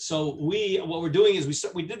So what we're doing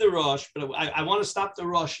is we did the Rosh, but I want to stop the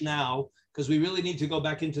Rosh now because we really need to go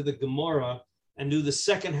back into the Gemara and do the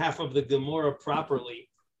second half of the Gemara properly,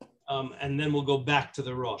 and then we'll go back to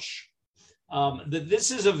the Rosh.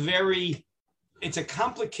 This is it's a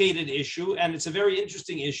complicated issue, and it's a very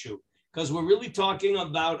interesting issue because we're really talking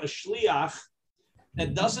about a shliach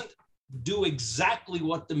that doesn't do exactly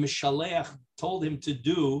what the Mishaleach told him to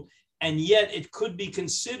do, and yet it could be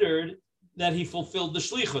considered that he fulfilled the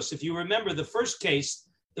shlichus. If you remember the first case,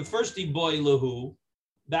 the first Iboy Lahu,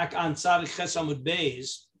 back on Tzadik Ches Amud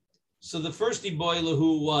Beis, so the first Iboy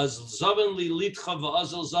Lahu was Zaven li litcha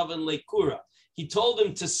v'azel zaven le kura. He told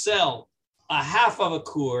him to sell a half of a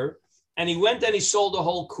kur, and he went and he sold a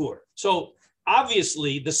whole kur. So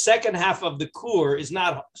obviously the second half of the kur is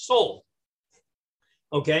not sold.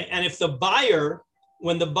 Okay, and if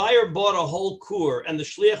when the buyer bought a whole kur and the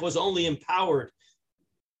shliach was only empowered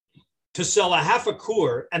to sell a half a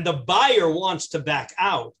kur, and the buyer wants to back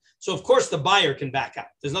out, so of course the buyer can back out.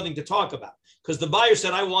 There's nothing to talk about because the buyer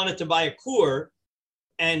said, I wanted to buy a kur,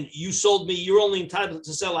 and you sold me, you're only entitled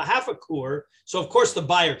to sell a half a kur, so of course the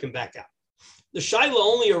buyer can back out. The shaila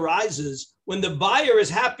only arises when the buyer is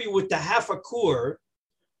happy with the half a kur,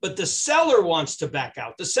 but the seller wants to back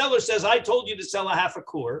out. The seller says, I told you to sell a half a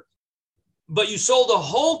kur, but you sold a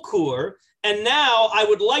whole kur, and now I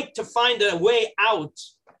would like to find a way out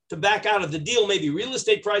to back out of the deal. Maybe real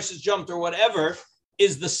estate prices jumped or whatever.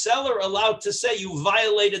 Is the seller allowed to say you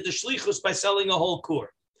violated the shlichus by selling a whole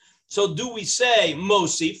kur? So do we say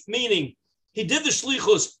mosif, meaning he did the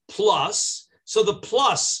shlichus plus, so the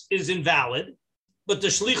plus is invalid, but the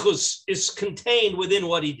shlichus is contained within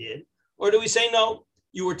what he did? Or do we say, no,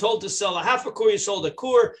 you were told to sell a half a kur, you sold a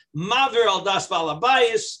kur, mavir al das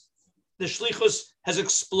balabayis, the shlichus has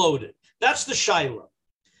exploded. That's the shaila.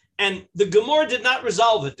 And the Gemara did not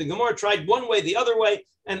resolve it. The Gemara tried one way, the other way,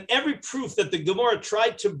 and every proof that the Gemara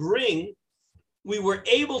tried to bring, we were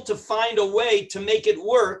able to find a way to make it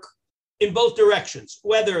work in both directions,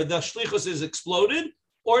 whether the shlichus is exploded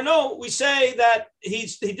or no, we say that he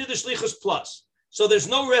did the shlichus plus. So there's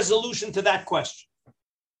no resolution to that question.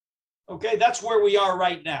 Okay, that's where we are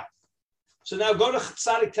right now. So now go to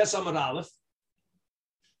Tzadik Tes Amud Aleph,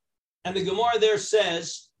 and the Gemara there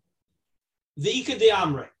says, V'ika de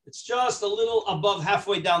Amre. It's just a little above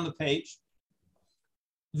halfway down the page.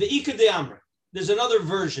 V'ika de Amre. There's another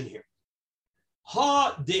version here.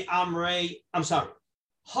 Ha de Amre. I'm sorry.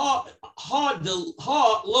 Ha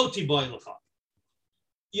loti boy lecha.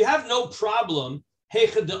 You have no problem.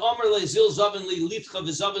 Hecha de Amre le zil zaven le litcha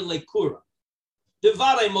v'zaven le kura.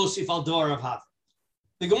 Devare mosif al dvar of hav.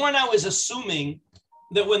 The Gemara now is assuming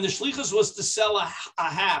that when the shlichus was to sell a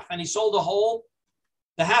half and he sold a whole,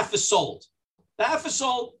 the half is sold. The half is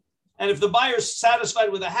sold, and if the buyer is satisfied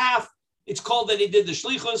with a half, it's called that he did the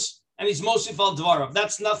shlichus, and he's mosif al dvarav.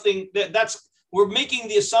 That's nothing. We're making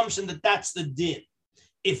the assumption that that's the din.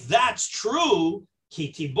 If that's true,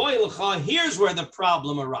 kiti boy lecha, here's where the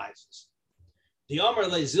problem arises. The amar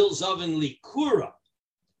le zil zaven li kura.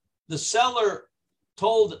 The seller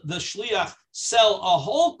told the shliach sell a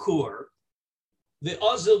whole kur. The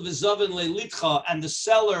azil v'zaven le litcha, and the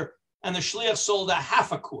seller and the shliach sold a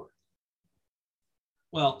half a kur.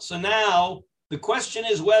 Well, so now the question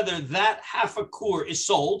is whether that half a kur is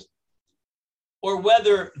sold or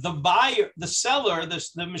whether the buyer, the seller, the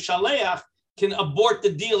mishaleach can abort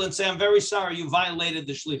the deal and say, I'm very sorry, you violated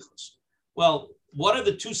the shlichus. Well, what are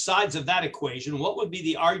the two sides of that equation? What would be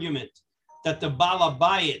the argument that the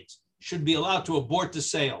balabayit should be allowed to abort the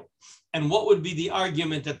sale? And what would be the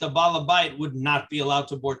argument that the balabayit would not be allowed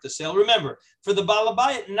to abort the sale? Remember, for the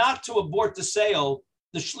balabayit not to abort the sale,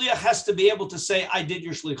 the shliach has to be able to say, I did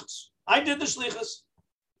your shlichus. I did the shlichus.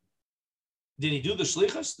 Did he do the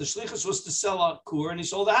shlichus? The shlichus was to sell a kur, and he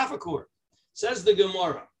sold a half a kur. Says the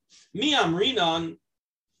Gemara, Mi amrinan,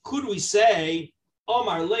 could we say,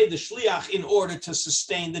 Omar lay the shliach in order to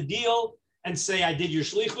sustain the deal and say, I did your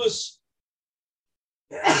shlichus?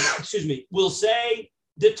 Excuse me. We'll say,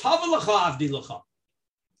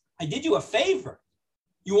 I did you a favor.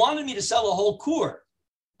 You wanted me to sell a whole kur.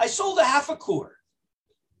 I sold a half a kur.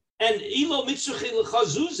 And ilo mitzuchi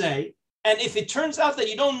l'chazuze, and if it turns out that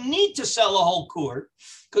you don't need to sell a whole kur,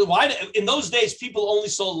 because why? In those days, people only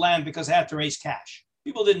sold land because they had to raise cash.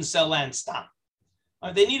 People didn't sell land stock.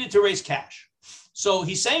 They needed to raise cash. So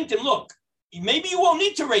he's saying to him, look, maybe you won't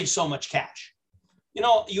need to raise so much cash. You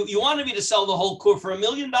know, you wanted me to sell the whole kur for $1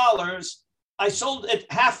 million. I sold it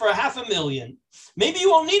half for $500,000. Maybe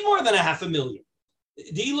you won't need more than $500,000.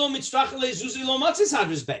 Because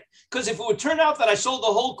if it would turn out that I sold the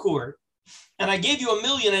whole kur and I gave you $1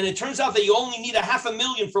 million and it turns out that you only need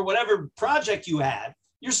 $500,000 for whatever project you had,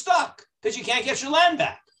 you're stuck because you can't get your land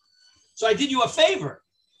back. So I did you a favor.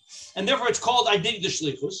 And therefore it's called I did the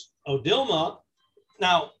shlichus. Oh, Dilma.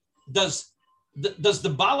 Now, does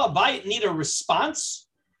the Baal Habayit need a response?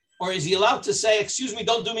 Or is he allowed to say, excuse me,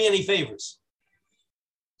 don't do me any favors?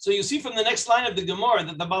 So you see from the next line of the Gemara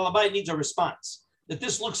that the Baal Habayit needs a response. That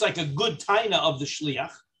this looks like a good taina of the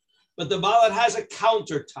shliach, but the Baal has a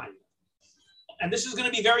counter taina. And this is going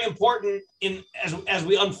to be very important as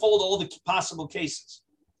we unfold all the possible cases.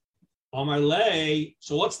 Amar lei.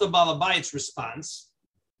 So what's the Baal Habayit's response?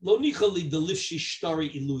 Lo nichali delifshi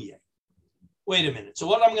shtari iluye. Wait a minute. So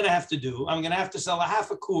what I'm going to have to do, I'm going to have to sell a half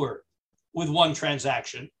a kur with one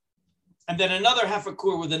transaction, and then another half a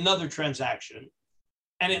kur with another transaction.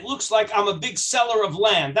 And it looks like I'm a big seller of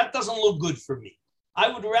land. That doesn't look good for me. I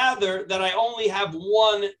would rather that I only have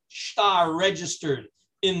one shtar registered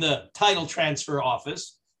in the title transfer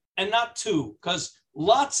office and not two, because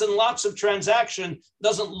lots and lots of transaction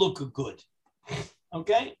doesn't look good.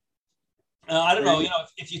 Okay? I don't know,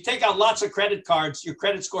 if you take out lots of credit cards, your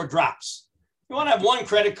credit score drops. You want to have one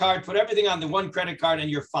credit card, put everything on the one credit card and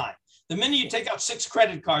you're fine. The minute you take out 6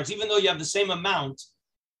 credit cards, even though you have the same amount,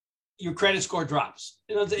 your credit score drops.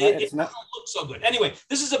 It doesn't look so good. Anyway,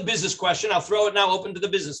 this is a business question. I'll throw it now open to the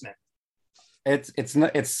businessman. It's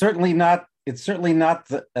certainly not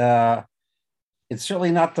the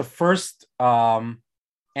first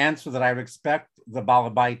answer that I would expect the Baal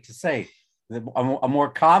Habayit to say. A more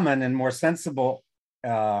common and more sensible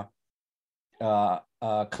claim of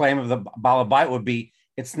the Baal Habayit would be,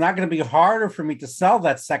 it's not going to be harder for me to sell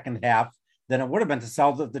that second half than it would have been to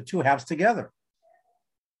sell the two halves together.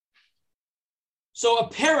 So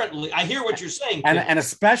apparently, I hear what you're saying. And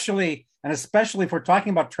especially if we're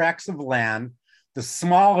talking about tracts of land, the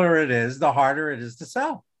smaller it is, the harder it is to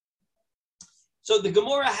sell. So the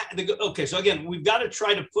Gemara, okay, so again, we've got to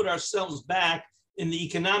try to put ourselves back in the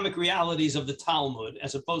economic realities of the Talmud,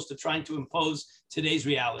 as opposed to trying to impose today's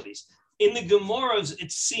realities. In the Gemaras,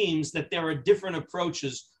 it seems that there are different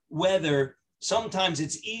approaches, whether sometimes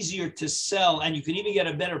it's easier to sell and you can even get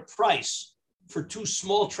a better price for 2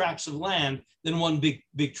 small tracts of land than one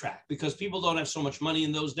big tract, because people don't have so much money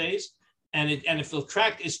in those days. And if the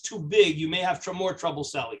tract is too big, you may have more trouble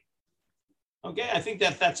selling. Okay, I think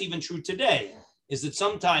that's even true today, is that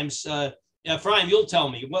sometimes, Ephraim, you'll tell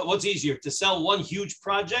me, what's easier, to sell one huge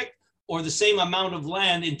project or the same amount of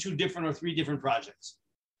land in 2 different or 3 different projects?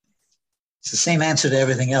 It's the same answer to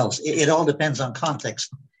everything else. It all depends on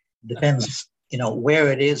context. It depends,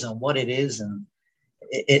 where it is and what it is, and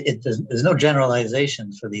there's no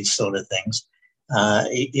generalization for these sort of things.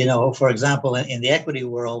 For example, in the equity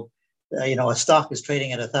world, a stock is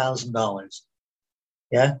trading at $1,000.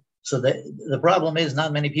 Yeah. So the problem is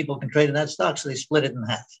not many people can trade in that stock, so they split it in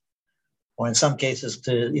half, or in some cases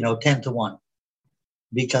to 10 to 1,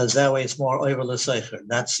 because that way it's more over the seicher.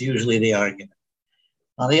 That's usually the argument.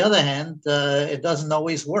 On the other hand, it doesn't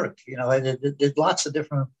always work. There's lots of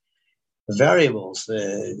different variables.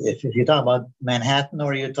 If you're talking about Manhattan,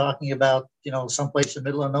 or you're talking about someplace in the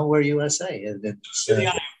middle of nowhere, USA,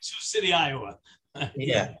 City, Iowa.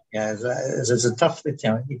 Yeah. It's a tough.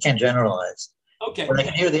 You can't generalize. Okay, but I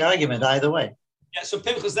can hear the argument either way. Yeah. So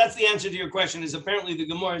Pinchas, that's the answer to your question. Is apparently the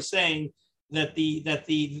Gemara is saying that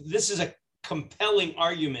this is a compelling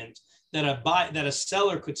argument that a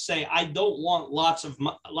seller could say, I don't want lots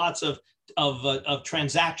of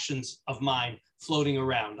transactions of mine floating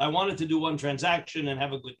around. I wanted to do one transaction and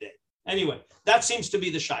have a good day. Anyway, that seems to be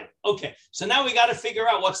the shayla. Okay, so now we got to figure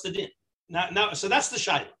out what's the din. Now, so that's the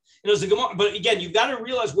shayla. The Gemara, but again, you've got to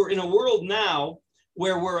realize we're in a world now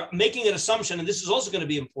where we're making an assumption, and this is also going to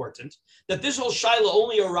be important, that this whole shayla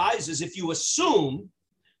only arises if you assume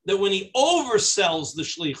that when he oversells the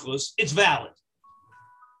shlichus, it's valid.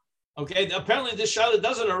 Okay, apparently this shayla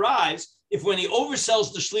doesn't arise if when he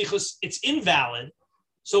oversells the shlichus, it's invalid.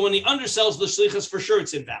 So when he undersells the shlichus, for sure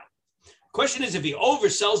it's invalid. Question is, if he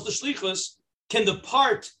oversells the shlichus, can the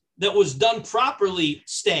part that was done properly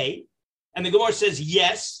stay? And the Gemara says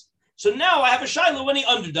yes. So now I have a shayla when he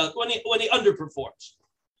underperforms.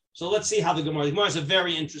 So let's see how the Gemara is a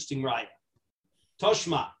very interesting raya.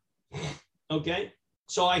 Toshma. Okay,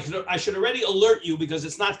 so I should already alert you, because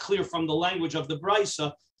it's not clear from the language of the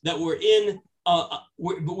Brisa, that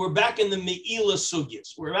we're back in the Me'ila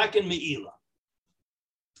sugyas. We're back in Me'ila.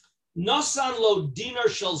 Nasan lo dinar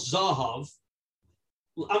shel zahav.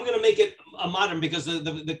 I'm going to make it a modern, because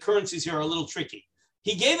the currencies here are a little tricky.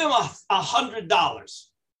 He gave him $100.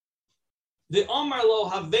 The Omar lo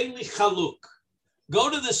haveli chaluk. Go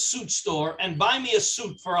to the suit store and buy me a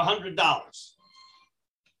suit for $100.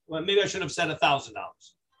 Well, maybe I should have said $1,000.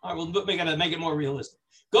 All right, we'll make it more realistic.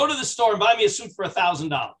 Go to the store and buy me a suit for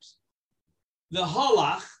 $1,000. The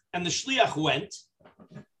halach and the shliach went.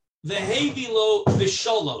 Vehevilo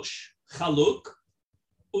bisholosh chaluk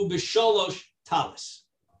ubisholosh talis.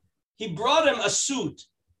 He brought him a suit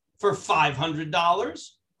for $500,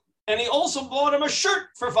 and he also bought him a shirt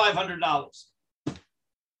for $500.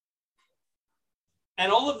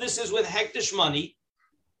 And all of this is with hektish money,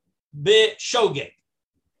 b'shogeg.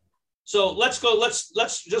 So let's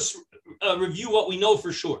just review what we know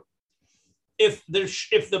for sure. If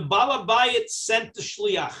the balabayit sent the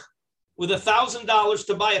shliach with $1,000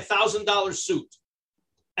 to buy $1,000 suit,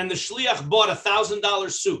 and the shliach bought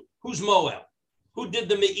 $1,000 suit, who's Moel? Who did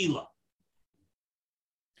the me'ilah?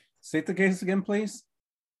 State the case again, please.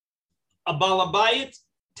 A balabayit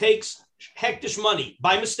takes hektish money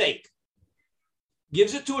by mistake,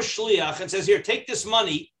 gives it to a shliach and says, here, take this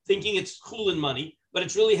money, thinking it's chulin money, but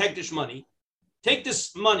it's really hektish money. Take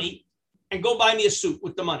this money and go buy me a suit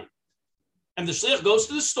with the money. And the shliach goes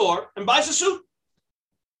to the store and buys a suit.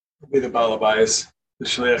 Be the balabayis. The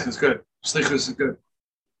shliach is good. Shlichus is good.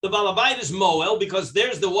 The balabayit is moel because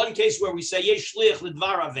there's the one case where we say yesh shliach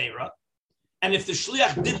lidvar avera, and if the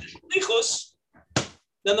shliach did the shlichus,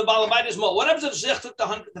 then the balabayit is moel. What happens if the shliach took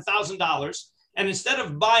the $1,000 and instead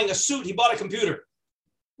of buying a suit, he bought a computer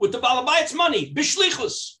with the balabayit's money?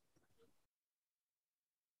 Bishlichus.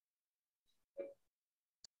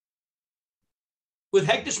 With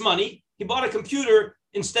hektish money, he bought a computer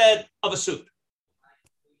instead of a suit.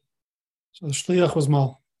 So the shliach was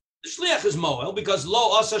mal. The shliach is moel because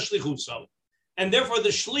lo asa shlichuso, and therefore the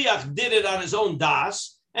shliach did it on his own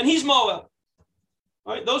das, and he's moel.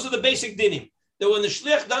 All right, those are the basic dinim. That when the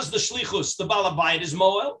shliach does the shlichus, the balabayit is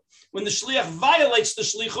moel. When the shliach violates the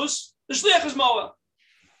shlichus is moel.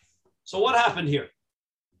 So what happened here?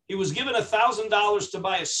 He was given $1,000 to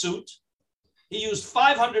buy a suit. He used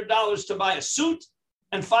 $500 to buy a suit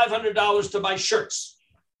and $500 to buy shirts.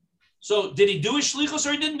 So did he do his shlichus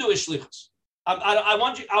or he didn't do his shlichus?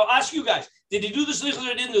 I'll ask you guys, did he do the shlichus or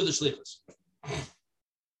he didn't do the shlichus?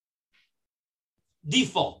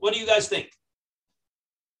 Default, what do you guys think?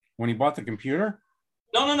 When he bought the computer?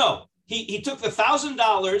 No. He took the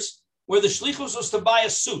 $1,000 where the shlichus was to buy a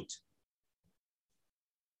suit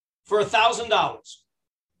for $1,000.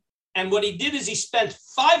 And what he did is he spent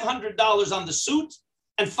 $500 on the suit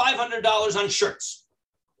and $500 on shirts.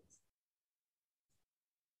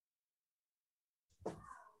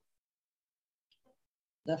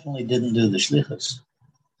 Definitely didn't do the shlichus.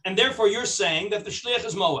 And therefore, you're saying that the shliach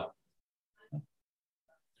is moel.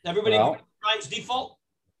 Everybody Brian's default?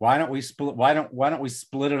 Why don't we split? Why don't we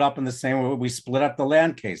split it up in the same way we split up the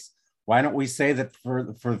land case? Why don't we say that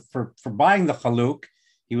for buying the chaluk,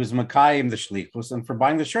 he was makayim the shlichus, and for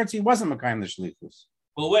buying the shirts, he wasn't makayim the shlichus?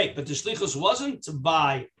 Well, wait, but the shlichus wasn't to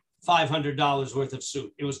buy $500 worth of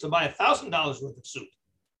suit. It was to buy $1,000 worth of suit.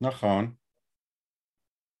 Nachon.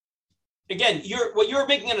 Again, you're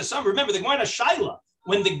making an assumption. Remember, the Gemara Shaila,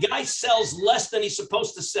 when the guy sells less than he's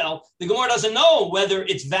supposed to sell, the Gemara doesn't know whether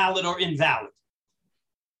it's valid or invalid.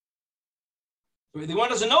 The Gemara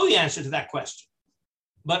doesn't know the answer to that question.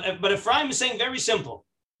 But Ephraim is saying very simple.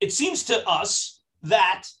 It seems to us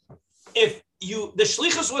that if the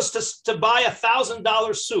shlichus was to buy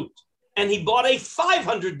 $1,000 suit, and he bought a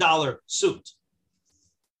 $500 suit.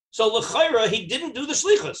 So l'chayra, he didn't do the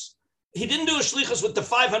shlichus. He didn't do a shlichus with the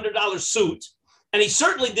 $500 suit, and he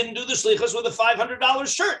certainly didn't do the shlichus with the $500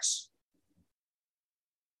 shirts.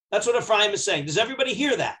 That's what Ephraim is saying. Does everybody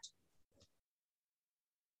hear that?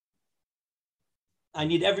 I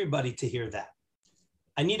need everybody to hear that.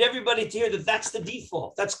 I need everybody to hear that that's the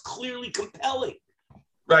default. That's clearly compelling.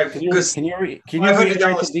 Right, because can you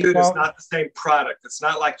 $500 suit is not the same product. It's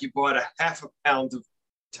not like you bought a half a pound of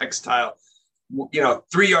textile,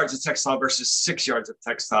 3 yards of textile versus 6 yards of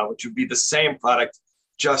textile, which would be the same product,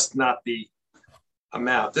 just not the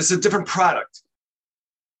amount. This is a different product.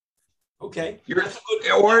 Okay.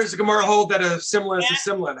 Or is the Gemara hold that a similar is a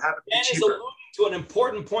similar and have it be Dan cheaper? is alluding to an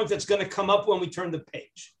important point that's going to come up when we turn the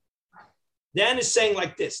page. Dan is saying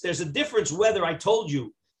like this: there's a difference whether I told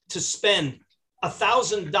you to spend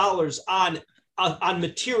 $1,000 on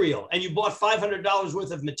material and you bought $500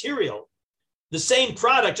 worth of material, the same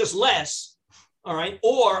product, just less, all right?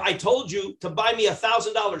 Or I told you to buy me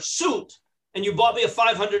 $1,000 suit and you bought me a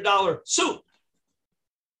 $500 suit.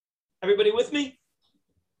 Everybody with me?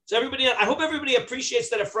 So I hope everybody appreciates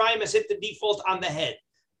that Ephraim has hit the default on the head.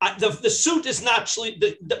 The suit is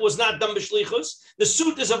was not done b'shlichus. The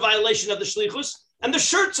suit is a violation of the shlichus, and the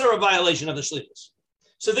shirts are a violation of the shlichus.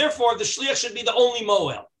 So therefore, the shliach should be the only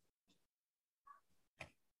moel.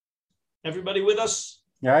 Everybody with us?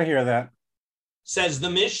 Yeah, I hear that. Says the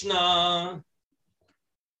Mishnah.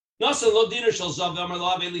 Nosan lo dinner shel zav v'amar lo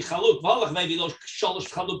ave li chaluk v'halach maybe lo shalosh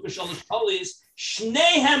chaluk b'shalosh polis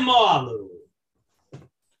shnehem mo'alu.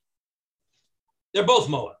 They're both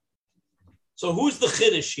mo'al. So who's the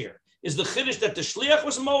chiddush here? Is the chiddush that the shliach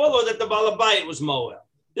was mo'al or that the balabayit was mo'al?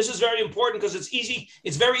 This is very important because it's easy.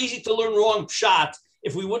 It's very easy to learn wrong pshat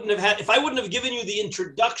if I wouldn't have given you the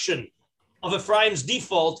introduction of Ephraim's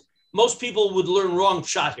default. Most people would learn wrong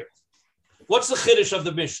pshat here. What's the chiddush of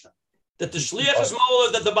the Mishnah? That the shliach is mo'al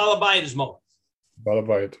or that the balabayit is mo'al?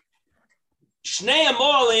 Balabayit. Shnei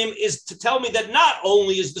mo'alim is to tell me that not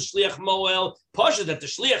only is the shliach mo'al, pasha that the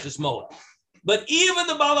shliach is mo'al, but even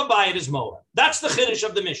the balabayit is mo'al. That's the chiddush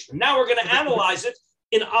of the Mishnah. Now we're going to analyze it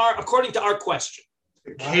according to our question.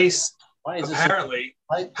 The case apparently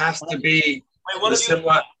has to be. Wait, one of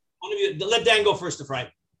you, let Dan go first, Ephraim.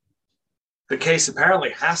 The case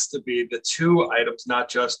apparently has to be the two items, not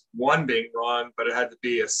just one being wrong, but it had to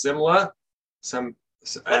be a simla, and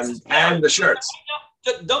the shirts.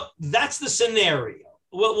 That's the scenario.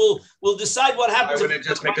 We'll decide what happens. Why wouldn't it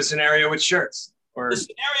just make a scenario with shirts? The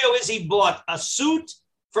scenario is he bought a suit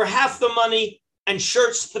for half the money and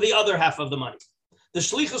shirts for the other half of the money. The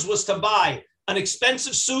shlichus was to buy an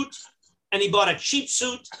expensive suit, and he bought a cheap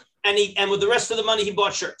suit, and with the rest of the money he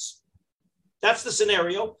bought shirts. That's the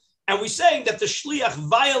scenario. And we're saying that the shliach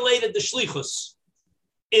violated the shlichus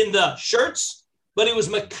in the shirts, but he was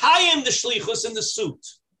mekayim the shlichus in the suit.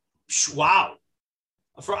 Wow.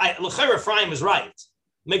 Ephraim is right.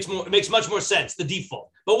 It makes much more sense, the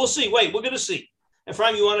default. But we'll see. Wait, we're going to see.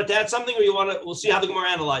 Ephraim, you wanted to add something, or we'll see how the Gemara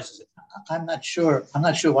analyzes it. I'm not sure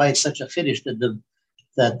why it's such a chiddush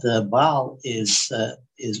that the Baal is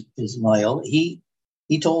loyal. He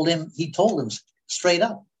told him straight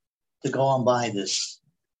up to go and buy this.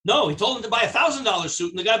 No, he told him to buy $1,000 suit,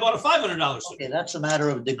 and the guy bought a $500 suit. Okay, that's a matter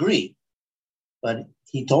of degree, but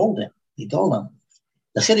he told him.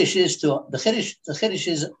 The chiddush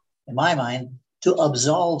is, in my mind, to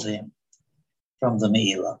absolve him from the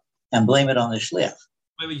meila and blame it on the shliach.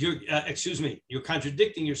 Wait, excuse me, you're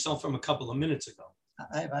contradicting yourself from a couple of minutes ago.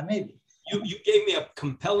 I may be. You gave me a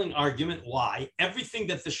compelling argument why everything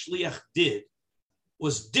that the shliach did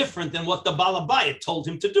was different than what the balabayit told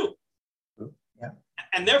him to do. Yeah.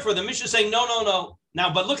 And therefore, the Mishnah is saying, no.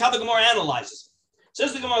 Now, but look how the Gemara analyzes it.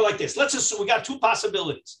 Says the Gemara like this. Let's assume we got two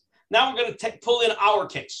possibilities. Now we're going to pull in our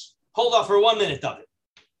case. Hold off for 1 minute of it.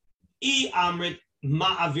 I amrit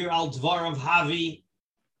ma'avir al dvar of havi.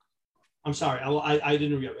 I'm sorry. I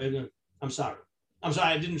didn't read. I'm sorry.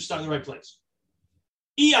 I didn't start in the right place.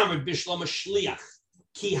 I amrit bishlom shliach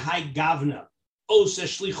ki hai gavna ose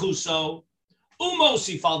shlichuso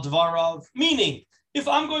umosif al dvarav. Meaning, if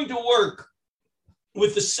I'm going to work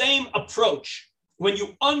with the same approach when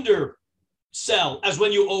you undersell as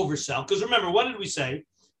when you oversell, because remember, what did we say?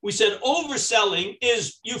 We said overselling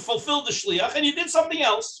is you fulfilled the shliach and you did something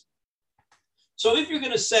else. So if you're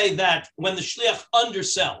going to say that when the shliach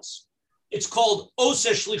undersells, it's called ose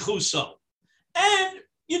shlichuso, and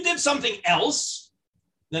you did something else,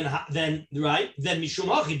 then mishum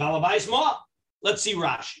hachi balabayis mo'al. Let's see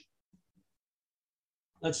Rashi.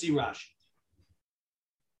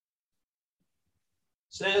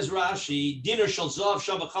 Says Rashi, dinner shel zav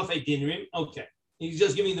shava chafei dinrim. Okay, he's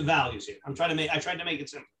just giving the values here. I tried to make it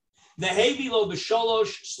simple. The hevi lo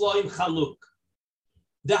b'sholosh sloim chaluk.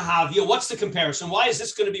 The havia. What's the comparison? Why is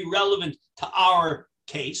this going to be relevant to our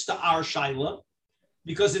case, to our shaila?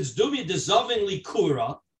 Because it's dumi dezavin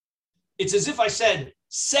likura. It's as if I said,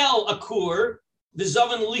 sell a kur,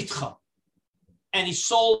 dezavin litcha, and he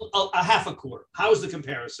sold a half a kur. How is the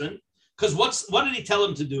comparison? Because what did he tell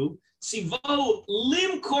him to do? Sivo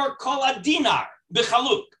limkor kol dinar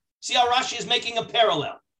b'chaluk. See how Rashi is making a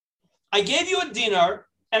parallel. I gave you a dinar,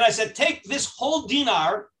 and I said, take this whole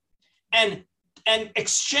dinar and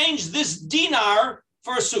exchange this dinar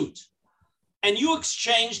for a suit. And you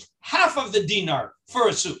exchanged half of the dinar for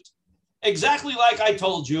a suit. Exactly like I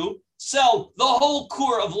told you, sell the whole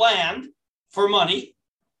kur of land for money,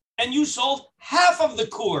 and you sold half of the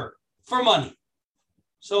kur for money.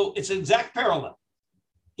 So it's an exact parallel.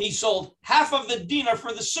 He sold half of the dinar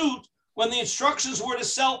for the suit when the instructions were to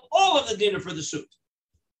sell all of the dinar for the suit.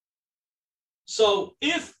 So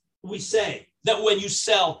if we say that when you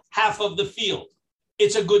sell half of the field,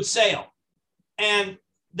 it's a good sale, and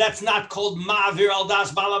that's not called ma'avir al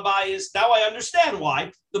das balabayis, now I understand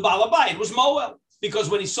why the balabayit was moel, because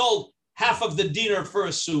when he sold half of the dinar for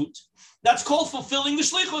a suit, that's called fulfilling the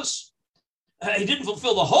shlichus. He didn't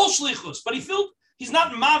fulfill the whole shlichus, but he's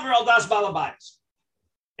not ma'avir al das balabayis.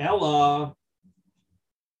 Ella,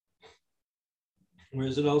 where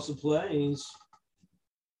is it also plays?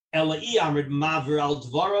 Ella i amrid ma'avir al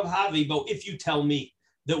dvarav havi. But if you tell me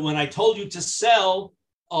that when I told you to sell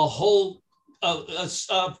a whole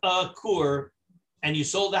kur, and you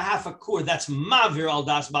sold a half a kur, that's mavir al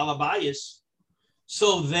das balabayis.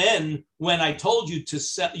 So then, when I told you to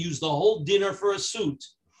use the whole dinner for a suit,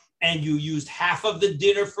 and you used half of the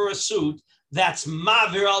dinner for a suit, that's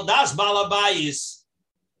mavir al das balabayis.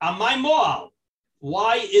 Amai moal.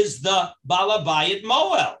 Why is the balabayit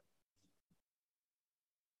moel?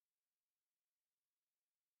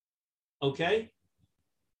 Okay.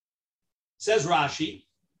 Says Rashi,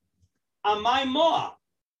 Amai moal.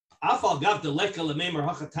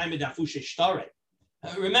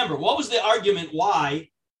 Remember, what was the argument why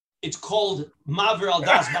it's called Mavir al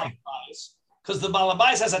Das Balabayis? Because the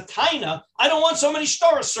Balabayis has a taina. I don't want so many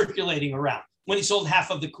shtaras circulating around when he sold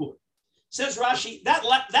half of the kur. Says Rashi, that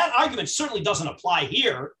argument certainly doesn't apply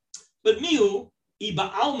here. But mihu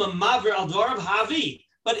iba alma Mavir al Dvarav Havi.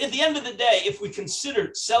 But at the end of the day, if we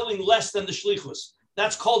consider selling less than the shlichus,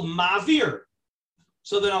 that's called Mavir.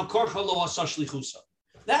 So then al korcha lo asa shlichusa.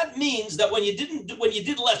 That means that when you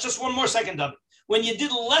did less, just one more second of it, when you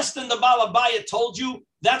did less than the balabaya told you,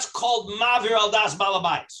 that's called mavir al das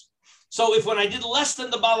balabayis. So if when I did less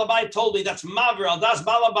than the balabaya told me that's mavir al das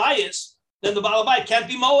balabayis, then the balabaya can't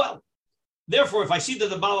be moel. Therefore, if I see that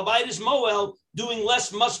the balabaya is moel, doing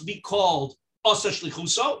less must be called asa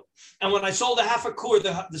shlichuso. And when I sold a half a kur,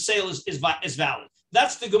 the sale is valid.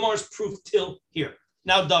 That's the Gemara's proof till here.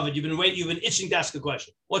 Now, David, you've been itching to ask a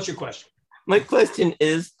question. What's your question? My question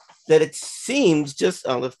is that it seems just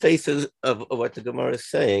on the faces of what the Gemara is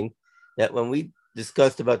saying, that when we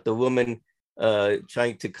discussed about the woman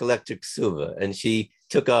trying to collect her ksuva, and she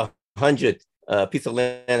took 100 piece of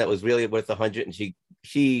land that was really worth 100, and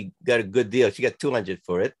she got a good deal. She got 200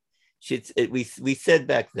 for it. We said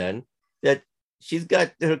back then that she's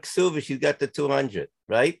got her ksuva, she's got the 200,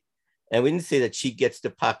 right? And we didn't say that she gets to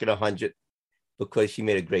pocket 100 because she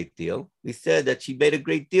made a great deal. We said that she made a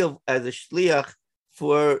great deal as a shliach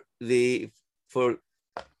for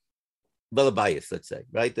Balabayas, let's say,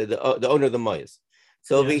 right? The owner of the Mayas.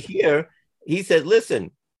 So over here, he said, listen,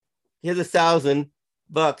 here's $1,000,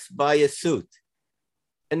 buy a suit.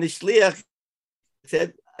 And the shliach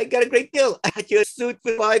said, I got a great deal. I had your suit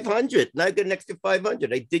for 500. Now I got an extra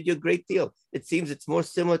 500. I did you a great deal. It seems it's more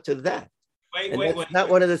similar to that. Wait. Not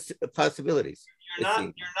one of the possibilities. You're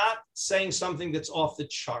not saying something that's off the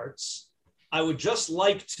charts. I would just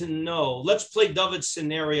like to know, let's play David's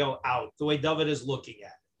scenario out, the way David is looking at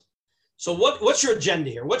it. So what's your agenda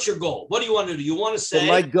here? What's your goal? What do you want to do? You want to say... So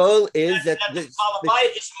my goal is that the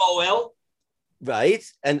Balabaya is Moel. Right.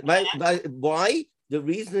 And why? The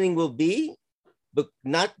reasoning will be, but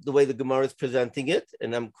not the way the Gemara is presenting it.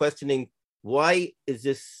 And I'm questioning, why is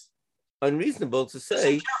this unreasonable to say...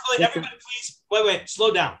 Listen carefully, everybody, please. Wait,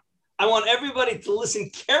 slow down. I want everybody to listen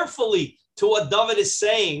carefully to what David is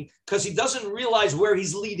saying, because he doesn't realize where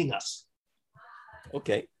he's leading us.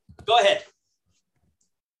 Okay. Go ahead.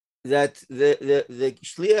 That the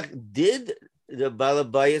shliach did the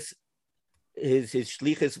balabayas, his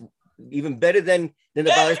shlichus even better than the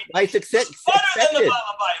balabayas accepted. Better than the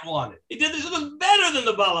balabayas wanted. He did this was better than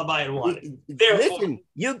the balabayas wanted. Therefore, listen,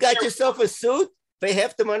 you got yourself a suit for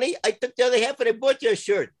half the money. I took the other half and I bought you a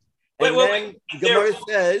shirt. And then Gemara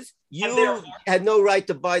says you had no right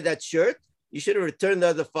to buy that shirt. You should have returned the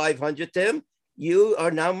other 500 to him. You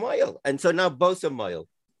are now moil. And so now both are moil.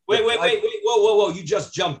 Wait. Whoa. You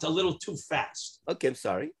just jumped a little too fast. Okay, I'm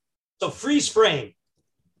sorry. So freeze frame.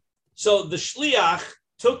 So the shliach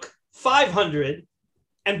took 500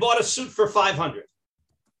 and bought a suit for 500.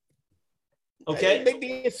 Okay.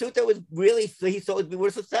 Maybe a suit that was really, he thought it would be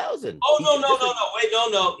worth 1,000. Oh, no.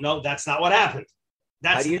 Wait, no. That's not what happened.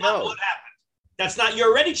 That's not what happened. That's not, you're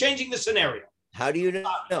already changing the scenario. How do you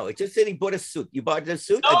know? It just said he bought a suit. You bought the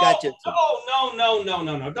suit? I got you.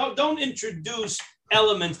 No. Don't introduce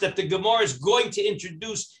elements that the Gemara is going to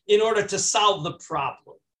introduce in order to solve the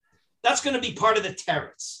problem. That's going to be part of the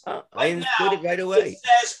teretz. I understood it right away.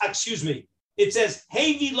 It says,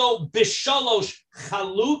 Hevilo bishalosh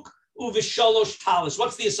chaluk uvishalosh talis.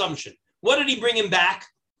 What's the assumption? What did he bring him back?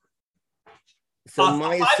 So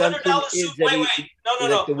my assumption is that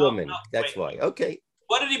no, the woman. That's why. Okay.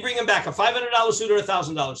 What did he bring him back? A $500 suit or a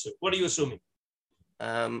 $1,000 suit? What are you assuming?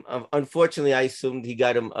 Unfortunately, I assumed he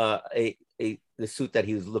got him the suit that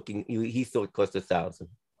he was looking. He thought cost 1,000.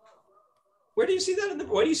 Where do you see that in the?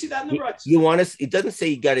 Where do you see that in the Braisa? You want us? It doesn't say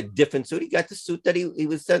he got a different suit. He got the suit that he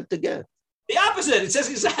was sent to get. The opposite. It says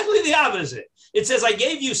exactly the opposite. It says I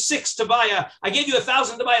gave you $1,000 to buy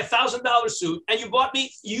a $1,000 suit, and you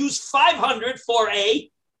used 500 for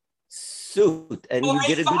a suit, and you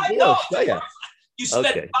get a good deal. You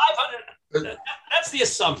spent 500. That's the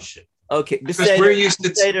assumption. Okay, Because we're used to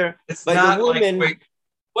it's by not the woman. like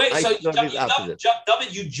Wait, I so thought it was opposite.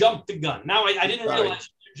 David, you jumped the gun. Now I didn't Sorry. realize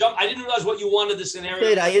you jumped. I didn't realize what you wanted the scenario.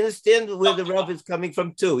 Said, I understand where the Rav is coming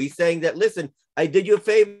from too. He's saying that, listen, I did you a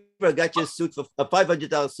favor, I got you a suit for a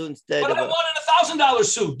 $500 suit instead But of I wanted $1,000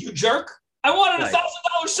 suit, you jerk. I wanted Right.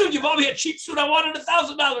 $1,000 suit. You bought me a cheap suit. I wanted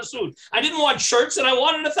 $1,000 suit. I didn't want shirts, and I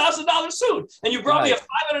wanted $1,000 suit. And you brought me a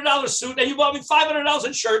 $500 suit, and you bought me $500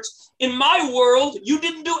 in shirts. In my world, you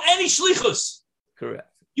didn't do any shlichus. correct.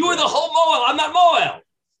 You were the whole Moel. I'm not Moel.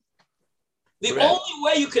 The Correct. only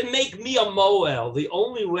way you can make me a Moel, If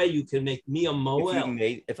you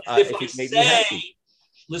made me say, happy.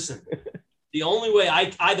 listen, the only way I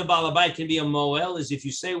the Balabai, can be a Moel is if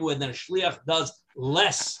you say when a Shliach does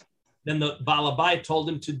less than the Balabai told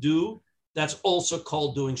him to do, that's also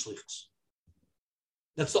called doing Shlichus.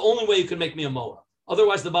 That's the only way you can make me a Moel.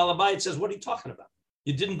 Otherwise, the Balabai says, what are you talking about?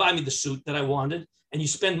 You didn't buy me the suit that I wanted, and you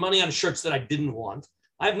spend money on shirts that I didn't want.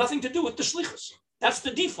 I have nothing to do with the Shlichus. That's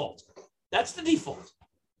the default. That's the default.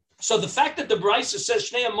 So the fact that the Brisa says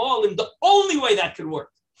Shnei Moelim, the only way that could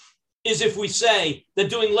work is if we say that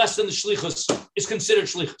doing less than the Shlichus is considered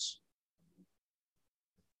Shlichus.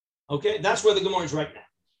 Okay, that's where the Gemara is right now.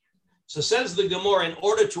 So says the Gemara, in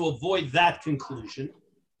order to avoid that conclusion,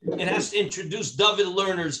 it has to introduce David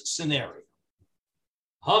Lerner's scenario.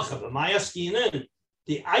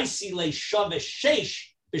 The Aisile Shave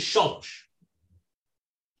Sheish B'Shalosh.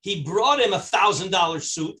 He brought him $1,000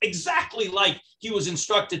 suit, exactly like he was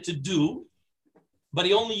instructed to do, but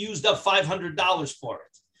he only used up $500 for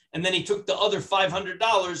it. And then he took the other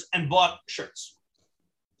 $500 and bought shirts.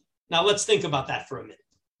 Now let's think about that for a minute.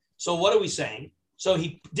 So what are we saying? So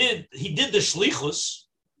he did the shlichus,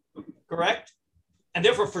 correct? And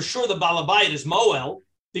therefore, for sure, the Balabayit is Moel,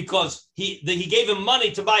 because he gave him money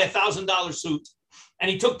to buy $1,000 suit, and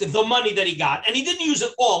he took the money that he got, and he didn't use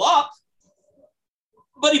it all up,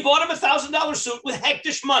 but he bought him $1,000 suit with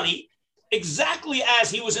hektish money, exactly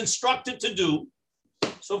as he was instructed to do.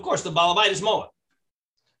 So, of course, the Balabayit is Moel.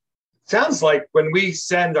 sounds like when we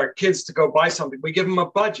send our kids to go buy something, we give them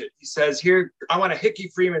a budget. He says, here, I want a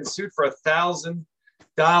Hickey Freeman suit for $1,000.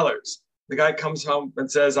 The guy comes home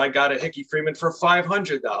and says, I got a Hickey Freeman for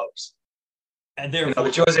 $500. And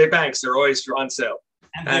the Jose Banks, they're always on sale.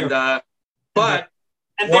 But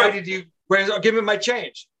why did you, give me my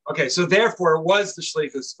change. Okay, so therefore it was the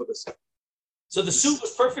shlichus for the suit. So the suit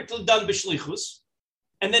was perfectly done b'shlichus,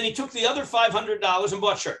 and then he took the other $500 and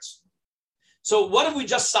bought shirts. So what have we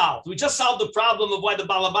just solved? We just solved the problem of why the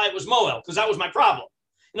Balabayit was Moel, because that was my problem.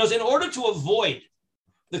 In order to avoid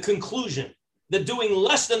the conclusion that doing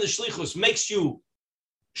less than the shlichus makes you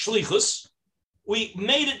shlichus, we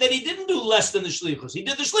made it that he didn't do less than the shlichus. He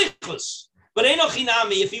did the shlichus. But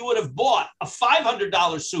Einochinami, if he would have bought a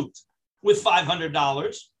 $500 suit with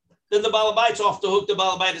 $500, then the Balabayit's off the hook. The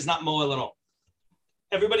Balabayit is not Moel at all.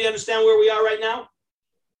 Everybody understand where we are right now?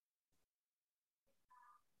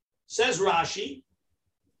 Says Rashi,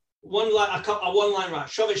 one line Rashi.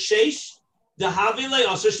 Shaveh sheish dehavile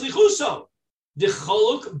asa shlichuso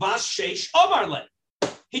decholuk bas sheish amarle.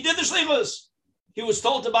 He did the shlichus. He was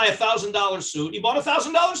told to buy $1,000 suit. He bought a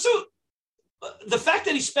 $1,000 suit. The fact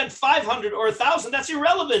that he spent $500 or $1,000, that's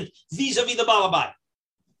irrelevant vis-a-vis the Balabayit.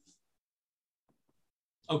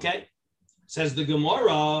 Okay, says the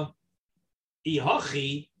Gemara,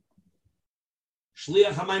 Ihachi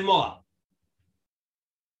Shliach HaMaimoah.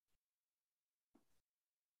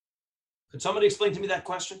 Could somebody explain to me that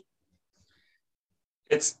question?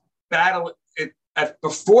 It's battle.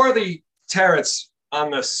 Before the teretz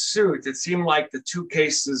on the suit, it seemed like the two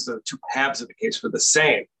cases, the two halves of the case were the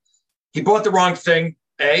same. He bought the wrong thing,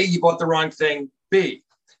 A. He bought the wrong thing, B.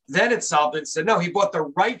 Then it solved it and said, no, he bought the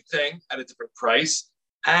right thing at a different price,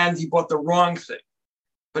 and he bought the wrong thing.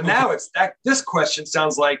 But now this question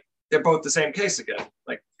sounds like they're both the same case again.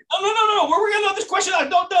 Like, no. We're going to know this question. I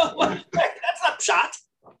don't know. That's not pshat.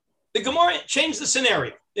 The Gemara changed the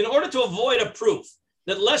scenario. In order to avoid a proof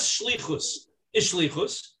that less shlichus is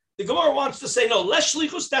shlichus, the Gemara wants to say, no, less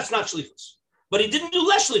shlichus, that's not shlichus. But he didn't do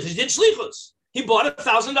less shlichus. He did shlichus. He bought a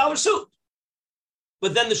 $1,000 suit.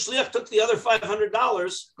 But then the shliach took the other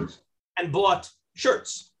 $500 and bought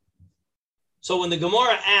shirts. So when the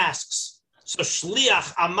Gemara asks, so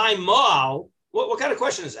shliach amay moal, what kind of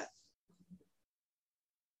question is that?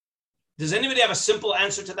 Does anybody have a simple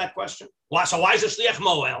answer to that question? So why is the shliach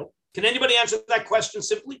moel? Can anybody answer that question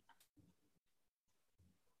simply?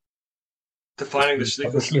 Defining the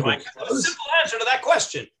shliach. A simple answer to that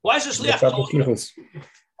question. Why is the shliach moel?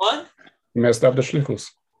 What? He messed up the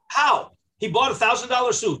shlichus. How? He bought a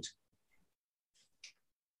 $1,000 suit.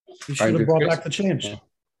 He should have brought back the change.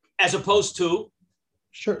 As opposed to?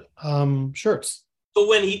 Sure. Shirts. So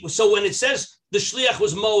when it says the shliach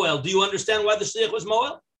was Moel, do you understand why the shliach was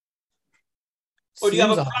Moel? Or do you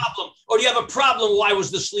have a problem? Or do you have a problem? Why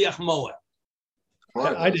was the shliach Moel?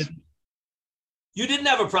 I didn't. You didn't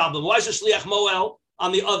have a problem. Why is the shliach Moel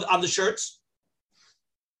on the shirts?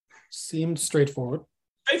 Seemed straightforward.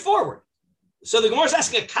 Straightforward. So the Gemara is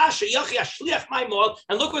asking a kasha, yachi shliach my Moel,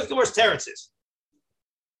 and look what the Gemara's teretz is.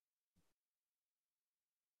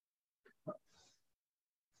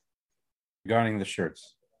 Regarding the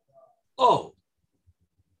shirts. Oh,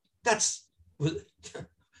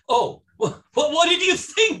 what did you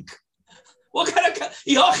think? What kind of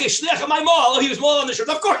he was more on the shirt?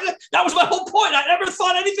 Of course, that was my whole point. I never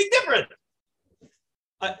thought anything different.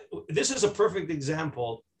 This is a perfect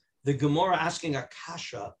example. The Gemara asking a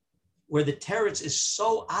kasha where the teretz is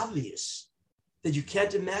so obvious that you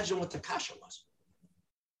can't imagine what the kasha was.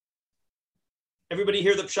 Everybody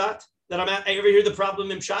hear the pshat that I'm at? Ever hear the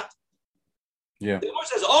problem in pshat? Yeah. The Gemara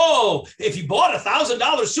says, "Oh, if you bought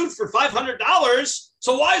 $1,000 suit for $500,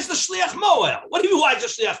 so why is the shliach Moel? What do you mean? Why is the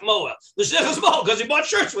shliach Moel? The shliach is Moel because he bought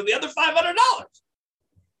shirts with the other $500."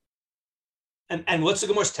 And what's the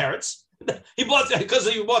Gemara's teretz? He bought because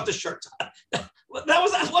he bought the shirt. That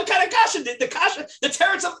was what kind of kasha did the kasha? The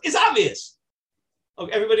teretz is obvious.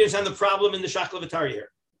 Okay, everybody understand the problem in the Shakla V'Tari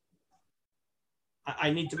here. I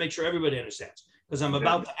need to make sure everybody understands because I'm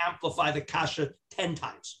about to amplify the kasha 10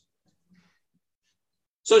 times.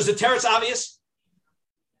 So is the teretz obvious?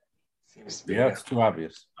 Yeah, it's too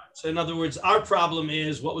obvious. So in other words, our problem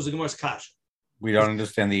is, what was the Gemara's kasha? We don't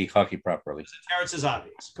understand the Ichaki properly. The teretz is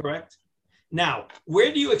obvious, correct? Now,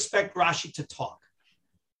 where do you expect Rashi to talk?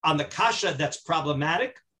 On the kasha that's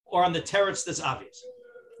problematic or on the teretz that's obvious?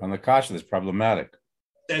 On the kasha that's problematic.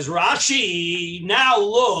 Says Rashi, now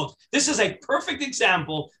look, this is a perfect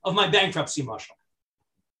example of my bankruptcy marshal.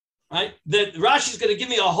 Right? That Rashi's going to give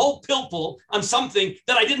me a whole pilpul on something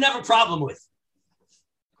that I didn't have a problem with.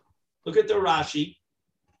 Look at the Rashi.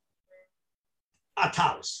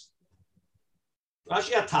 Atalis.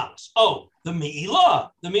 Rashi Atalis. Oh, the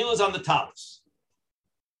Me'ilah. The Me'ilah is on the talis.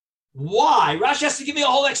 Why? Rashi has to give me a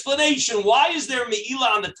whole explanation. Why is there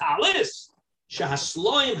Me'ilah on the talis?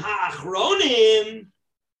 Shahasloim ha'achronim.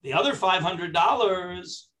 The other $500.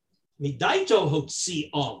 Midaito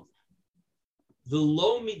hotzi'om. The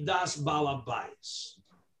low midas balabais.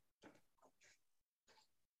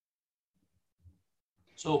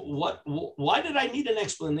 So why did I need an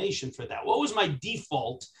explanation for that? What was my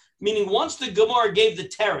default? Meaning once the Gemara gave the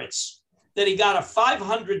teretz that he got a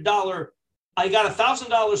 $500, I got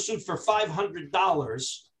 $1,000 suit for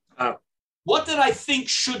 $500. What did I think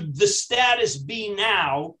should the status be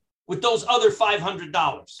now with those other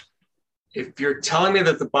 $500? If you're telling me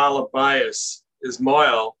that the balabais is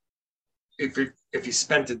moel, if you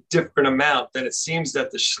spent a different amount, then it seems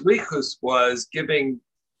that the shlichus was giving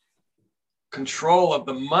control of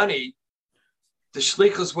the money. The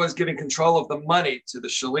shlichus was giving control of the money to the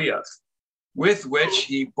shaliach, with which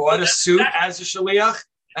he bought a suit as a shaliach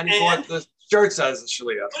and he bought the shirts as a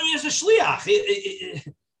shaliach. But he is a shliach.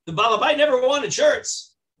 The balabai never wanted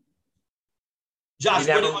shirts. Josh,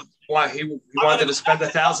 he wanted to spend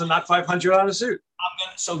 $1,000, not $500 on a suit.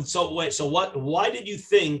 So what? Why did you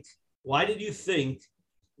think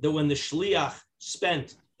that when the shliach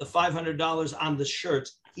spent the $500 on the shirt,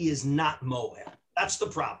 he is not Moab? That's the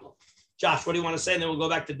problem. Josh, what do you want to say? And then we'll go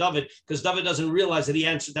back to David, because David doesn't realize that he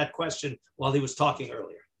answered that question while he was talking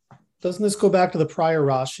earlier. Doesn't this go back to the prior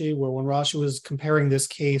Rashi, where when Rashi was comparing this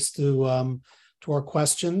case to our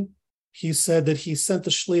question, he said that he sent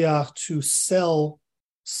the shliach to sell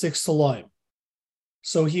 6 salaim.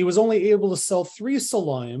 So he was only able to sell 3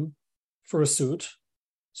 salaim for a suit.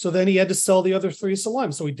 So then he had to sell the other 3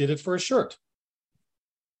 salaim. So he did it for a shirt.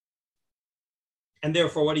 And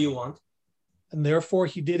therefore, what do you want? And therefore,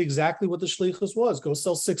 he did exactly what the shlichus was. Go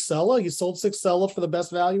sell 6 sela. He sold 6 sela for the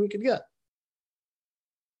best value he could get.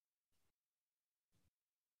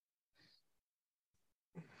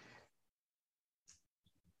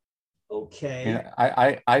 Okay.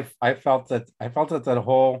 I felt that the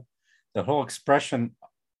whole expression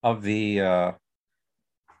of the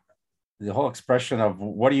whole expression of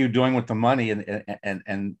what are you doing with the money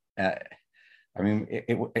and I mean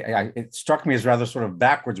it struck me as rather sort of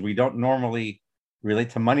backwards. We don't normally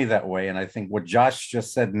relate to money that way, and I think what Josh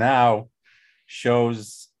just said now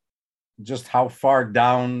shows just how far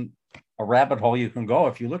down a rabbit hole you can go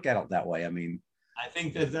if you look at it that way. I mean, I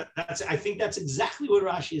think that's exactly what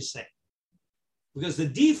Rashi is saying. Because the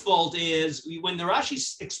default is, when the Rashi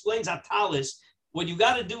explains Atalis, what you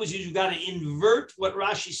got to do is you got to invert what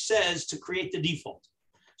Rashi says to create the default.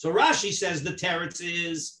 So Rashi says the teretz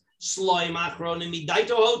is So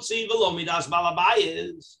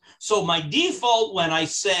my default when I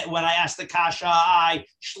asked the kasha I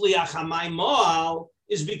shliach hamay moal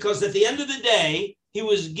is because at the end of the day he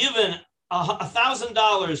was given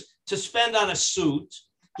 $1,000 to spend on a suit.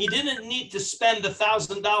 He didn't need to spend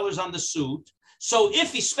 $1,000 on the suit. So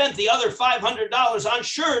if he spent the other $500 on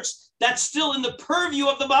shirts, that's still in the purview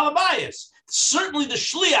of the balabayas. Certainly the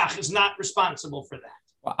shliach is not responsible for that.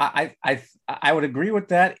 Well, I would agree with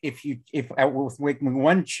that if with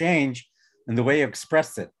one change in the way you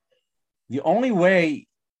expressed it. The only way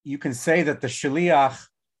you can say that the shliach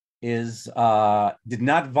did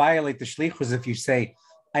not violate the shlichus if you say,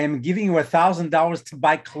 I am giving you $1,000 to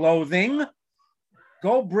buy clothing.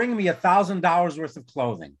 Go bring me $1,000 worth of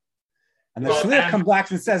clothing. And the shliach comes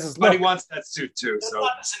back and says, "Look, he wants that suit too." So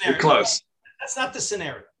you're close. That's not the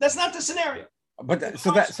scenario. That's not the scenario. But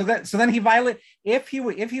so then he violated. If he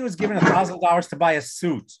was given $1,000 to buy a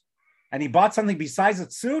suit, and he bought something besides a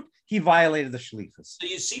suit, he violated the shlichus. So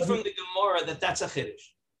you see from the Gemara that's a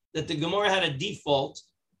chiddush. That the Gemara had a default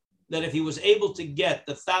that if he was able to get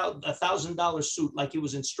the $1,000 suit like he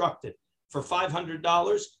was instructed for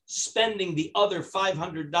 $500, spending the other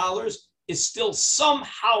 $500 is still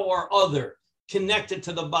somehow or other connected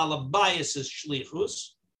to the balabayas'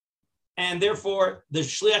 shlichus, and therefore the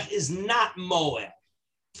shliach is not moel.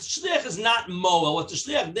 The shliach is not moel. What the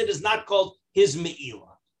shliach did is not called his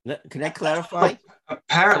me'ilah. Can I clarify?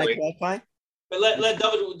 Apparently. Can I clarify? But let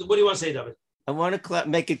David. What do you want to say, David? I want to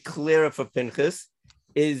make it clearer for Pinchas.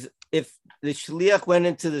 Is if the shliach went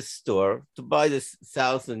into the store to buy this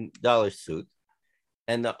 $1,000 suit,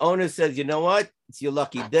 and the owner says, "You know what? It's your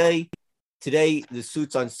lucky day. Today the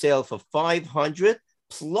suit's on sale for $500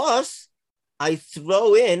 plus I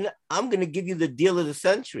throw in, I'm going to give you the deal of the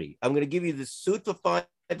century. I'm going to give you the suit for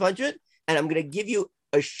 $500 and I'm going to give you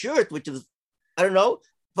a shirt, which is, I don't know,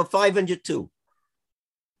 for $500 too."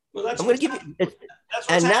 Well, I'm going to give you,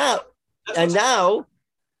 and now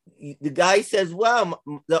the guy says, "Well,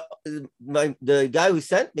 the guy who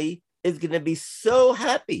sent me is going to be so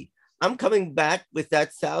happy. I'm coming back with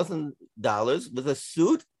that $1,000 with a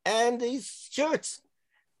suit and these shirts."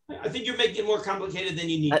 I think you're making it more complicated than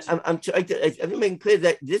you need to. I'm trying to make clear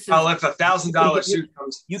that this is. Well, if $1,000 suit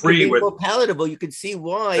comes you free could with more palatable, you could see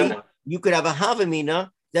why you could have a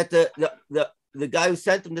havamina that the guy who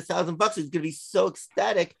sent him the $1,000 is going to be so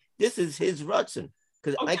ecstatic. This is his Rutson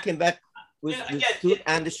because I came back with the suit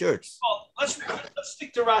and the shirts. Well, let's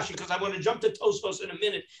stick to Rashi because I want to jump to Tosfos in a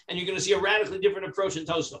minute, and you're going to see a radically different approach in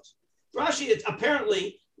Tosfos. Rashi,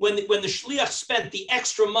 apparently, when the shliach spent the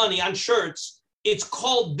extra money on shirts, it's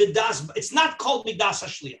called bidas. It's not called midas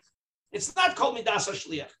hashliach. It's not called midas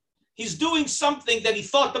hashliach. He's doing something that he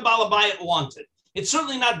thought the balabayit wanted. It's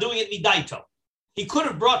certainly not doing it midaito. He could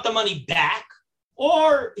have brought the money back,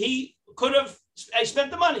 or he could have spent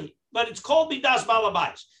the money. But it's called midas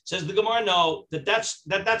balabayis. Says the Gemara, no, that's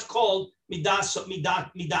called midato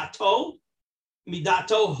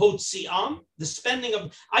hotziam. The spending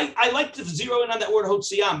of. I like to zero in on that word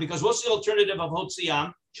hotziam because what's the alternative of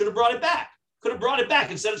hotziam? Should have brought it back. Could have brought it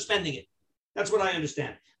back instead of spending it. That's what I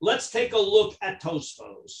understand. Let's take a look at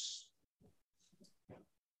Tosfos.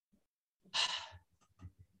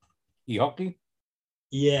 Yoki?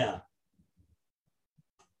 Yeah.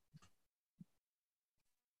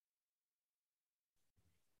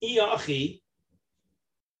 Iachi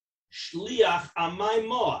shliach amay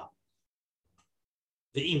moa.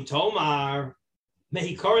 Ve'im tomar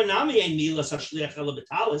mehi koranami ein milas hashliach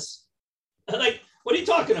elabitalis. Like, what are you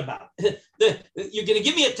talking about? You're going to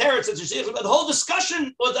give me a teretz at the shliach, but the whole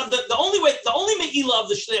discussion was of the only me'ilah of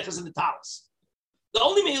the shliach is in the talis. The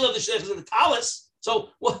only me'ilah of the shliach is in the talis. So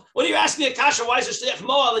what are you asking me, Akasha? Why is the shliach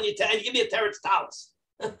moal and you give me a teretz talis?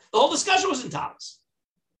 The whole discussion was in talis.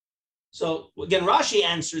 So again, Rashi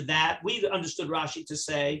answered that. We understood Rashi to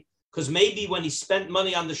say because maybe when he spent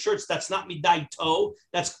money on the shirts, that's not midai to.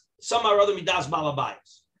 That's somehow or other midas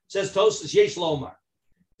balabayis. Says Tosfos yesh lomar.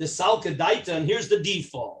 The salka daita, and here's the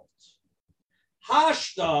default.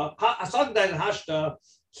 Hashta, hashta,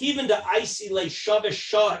 kiven the isi le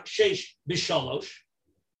shavish shesh bishalosh.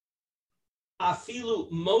 Afilu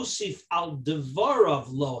mosif al devarav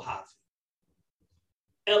lo havi.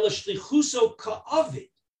 Elashlichuso ka'avid.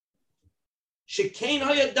 Shekain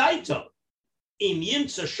haya daito. Im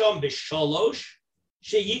yimtza sham bishalosh.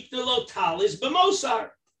 Sheyiknelo talis b'mosar.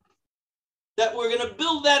 That we're going to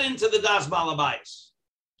build that into the das balabayis.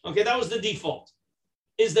 Okay, that was the default.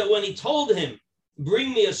 Is that when he told him,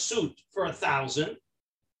 "Bring me a suit for 1,000."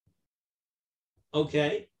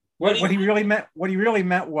 Okay. What he really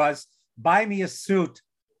meant was, buy me a suit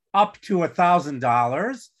up to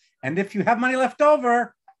 $1,000, and if you have money left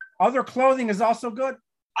over, other clothing is also good?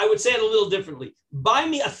 I would say it a little differently. Buy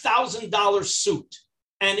me $1,000 suit.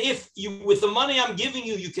 And if you, with the money I'm giving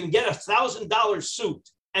you, you can get $1,000 suit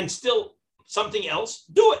and still something else,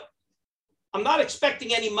 do it. I'm not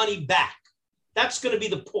expecting any money back. That's going to be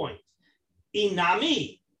the point.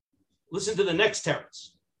 Inami, listen to the next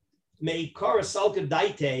teretz. Meikara salka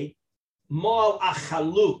daite moal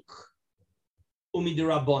achaluk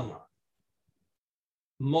umidirabona.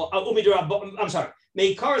 I'm sorry.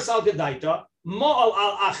 Meikara salka daita moal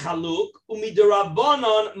al achaluk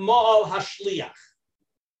umidirabonon moal hashliach.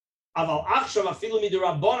 Aval achshav afilu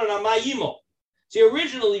midirabonon amayimo. See,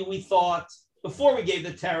 originally we thought, before we gave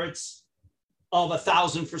the teretz of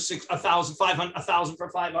 1,000 for 1,500, 1,000 for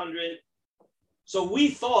 500. So we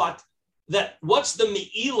thought that what's the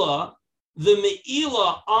me'ilah? The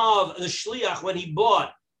me'ilah of the shliach when he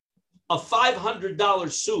bought a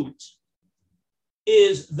 $500 suit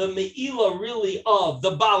is the me'ilah really of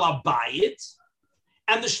the balabayit,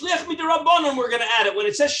 and the shliach midirabonon, we're going to add it. When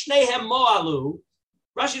it says shnehem mo'alu,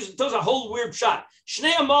 Rashi tells a whole weird shot.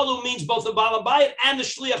 Shnehem mo'alu means both the balabayit and the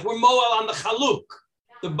shliach were mo'al on the chaluk.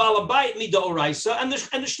 The balabayit midoraisa and the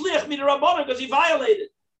shliach midirabonon because he violated.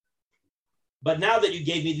 But now that you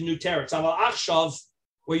gave me the new teretz, aval achshav,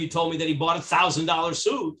 where you told me that he bought $1,000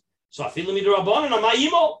 suit, so afilu midirabonon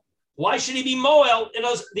amayimo. Why should he be moel?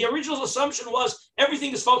 The original assumption was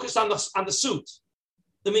everything is focused on the suit.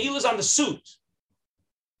 The me'ilah is on the suit,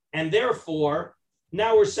 and therefore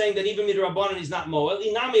now we're saying that even midirabonon is not moel.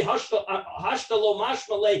 Inami hashta lo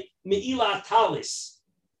mashmale me'ilah talis.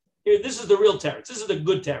 Here, this is the real teretz. This is the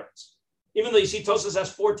good teretz. Even though you see Tosas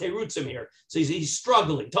has 4 terutzim here, so he's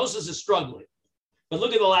struggling. Tosas is struggling. But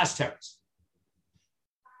look at the last teretz,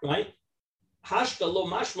 right? Hashta lo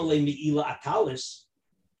mashmale me'ilah atalis.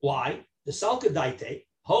 Why? The salka daite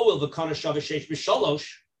hoel the kana shavashesh b'shalosh.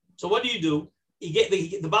 So what do? He gave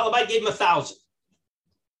the balabai gave him 1,000,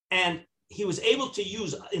 and he was able to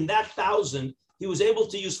use in that 1,000. He was able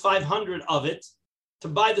to use 500 of it to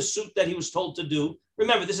buy the suit that he was told to do.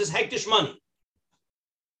 Remember, this is hektish money.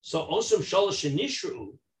 So osam shalosh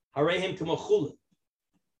nishru harehem k'mochulin.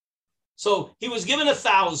 So he was given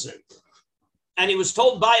 1,000, and he was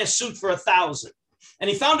told buy a suit for 1,000, and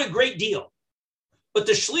he found a great deal. But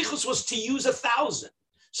the shlichus was to use 1,000.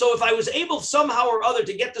 So if I was able somehow or other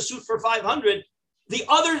to get the suit for 500, the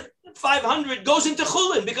other 500 goes into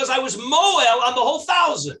chulin because I was moel on the whole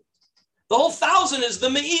 1,000. The whole 1,000 is the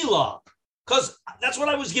me'ilah because that's what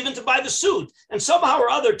I was given to buy the suit. And somehow or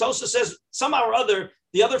other, Tosa says somehow or other,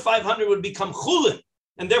 the other 500 would become chulin,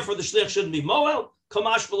 and therefore the shlich shouldn't be moel.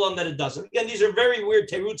 Kamash belon that it doesn't. Again, these are very weird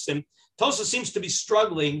terutzim. Tosa seems to be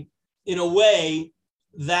struggling in a way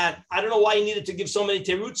that I don't know why he needed to give so many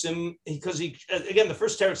terutzim, because again, the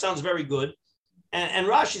first teretz sounds very good, and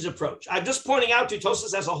Rashi's approach. I'm just pointing out to you,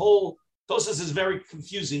 Tosas as a whole, Tosas is very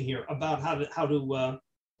confusing here about how to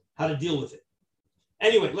deal with it.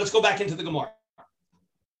 Anyway, let's go back into the Gemara.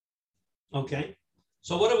 Okay,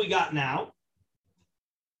 so what do we got now?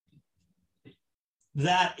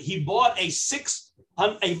 That he bought a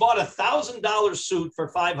 $1,000 suit for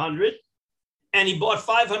 500, and he bought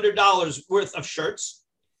 $500 worth of shirts.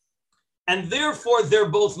 And therefore, they're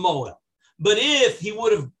both moel. But if he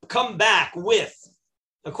would have come back with,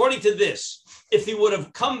 according to this, if he would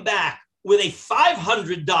have come back with a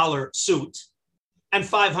 $500 suit and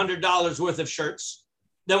 $500 worth of shirts,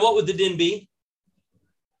 then what would the din be?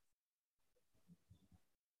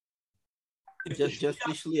 Just the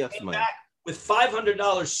shliach's money. With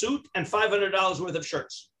 $500 suit and $500 worth of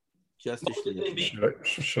shirts. Just the shliach.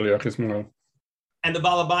 Shliach is moel. And the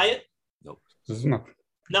balabayit? Nope. This is not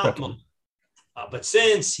moel. But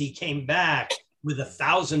since he came back with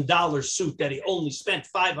 $1,000 suit that he only spent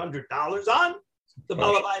 $500 on, the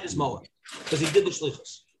balabayit is moel because he did the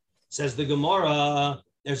shlichus. Says the Gemara,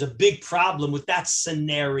 there's a big problem with that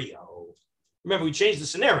scenario. Remember, we changed the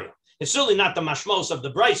scenario. It's certainly not the mashmos of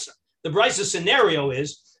the brisa. The brisa scenario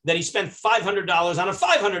is that he spent $500 on a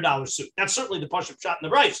 $500 suit. That's certainly the pashup shot in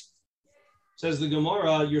the brisa. Says the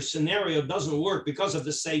Gemara, your scenario doesn't work because of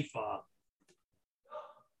the seifa.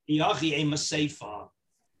 Iachi ema seifa.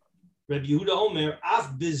 Rabbi Yehuda Omer,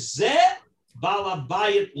 af bezeh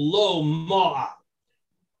balabayit lo mo'a.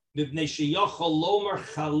 Mipnei sheyochol lomer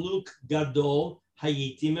chaluk gadol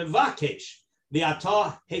hayiti mevakesh.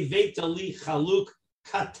 Ve'ata heveta li chaluk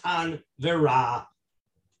katan vera.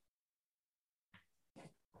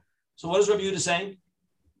 So what is Rabbi Yehuda saying?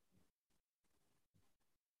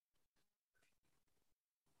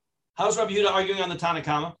 How's Rabbi Yehuda arguing on the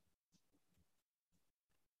Tanakama?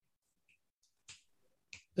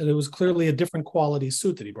 That it was clearly a different quality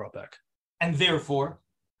suit that he brought back. And therefore?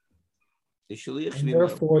 The shliach should And be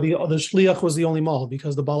therefore, the shliach was the only moel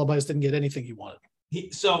because the balabais didn't get anything he wanted.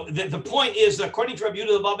 So the point is, according to Rabbi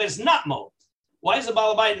Yehuda, the balabait is not moel. Why is the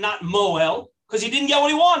balabait not moel? Because he didn't get what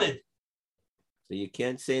he wanted. So you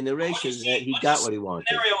can't say in the narration that he got what he wanted.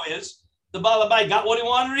 The scenario is the balabait got what he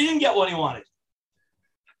wanted or he didn't get what he wanted.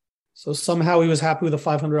 So somehow he was happy with a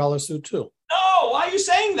 $500 suit too. No, why are you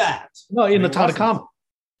saying that? No, in the Tanakama.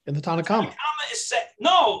 In the Tanakama. Tanakama is saying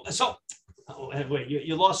no. So wait,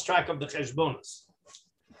 you lost track of the cheshbonos.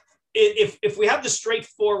 If we have the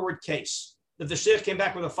straightforward case that the shliach came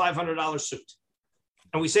back with a $500 suit,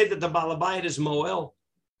 and we say that the balabait is moel,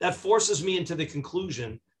 that forces me into the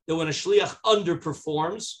conclusion that when a shliach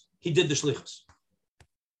underperforms, he did the shlichus.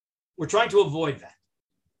 We're trying to avoid that.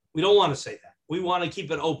 We don't want to say that. We want to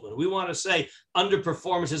keep it open. We want to say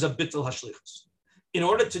underperformance is a bittul hashlichus. In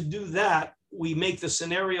order to do that, we make the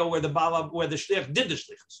scenario where the shliach did the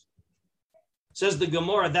shlichus. Says the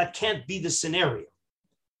Gemara, that can't be the scenario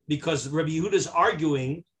because Rabbi Yehuda is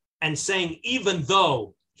arguing and saying even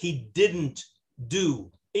though he didn't do,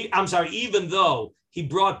 even though he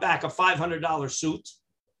brought back a $500 suit,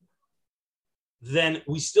 then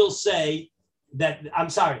we still say that,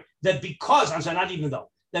 that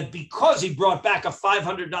because he brought back a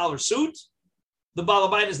 $500 suit, the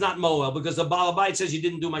balabait is not moel because the balabait says you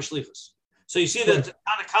didn't do my shlichus. So you see that the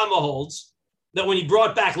Tanakama holds that when he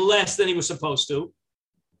brought back less than he was supposed to,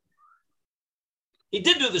 he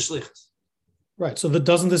did do the shlichus. Right. So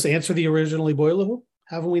doesn't this answer the originally boilehu?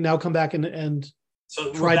 Haven't we now come back and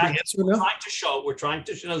so tried to answer now? We're trying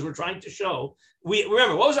to show. We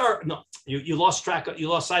remember what was our no. You lost track. You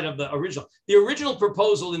lost sight of the original. The original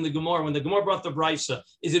proposal in the Gemara when the Gemara brought the brisa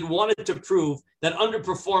is it wanted to prove that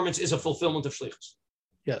underperformance is a fulfillment of shlichus.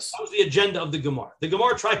 Yes, that was the agenda of the Gemara. The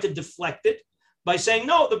Gemara tried to deflect it by saying,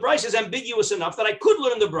 no, the brisa is ambiguous enough that I could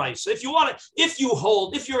learn the brisa. If you want to, if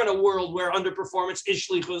you're in a world where underperformance is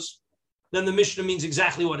shlichus, then the Mishnah means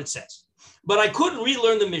exactly what it says. But I could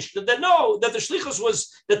relearn the Mishnah that the shlichus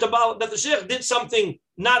was that the shliach did something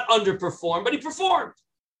not underperformed, but he performed,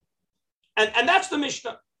 and that's the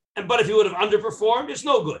Mishnah. But if he would have underperformed, it's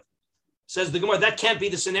no good. Says the Gemara, that can't be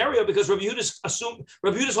the scenario because Rabbi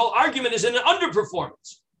Yehuda's whole argument is in an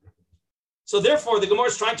underperformance. So therefore, the Gemara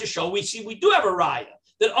is trying to show we do have a raya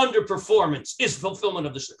that underperformance is fulfillment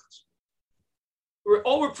of the shlichus.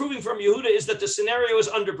 All we're proving from Yehuda is that the scenario is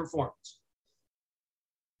underperformance.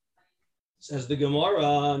 Says the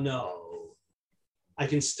Gemara, no. I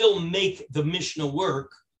can still make the Mishnah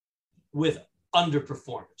work with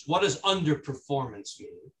underperformance. What does underperformance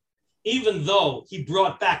mean? Even though he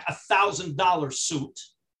brought back a $1,000 suit,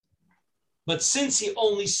 but since he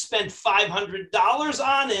only spent $500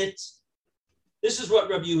 on it, this is what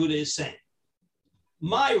Rabbi Yehuda is saying.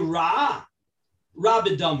 My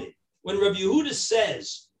Rabbi Damid, when Rabbi Yehuda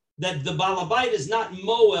says that the balabait is not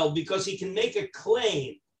moel because he can make a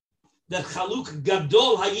claim that chaluk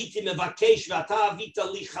gadol hayiti mevakesh v'ata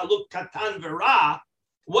avita li chaluk katan v'ra,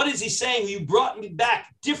 what is he saying? You brought me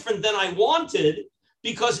back different than I wanted,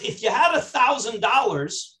 because if you had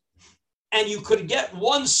 $1,000 and you could get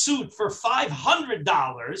one suit for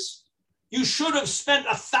 $500, you should have spent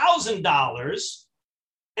 $1,000.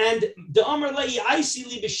 And the Amar Lei Aisi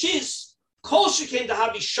Li B'Shis Kol Shekain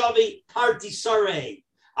Dahavi Shavi Harti Sarei.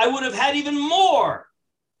 I would have had even more.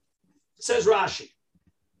 Says Rashi.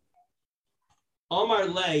 Amar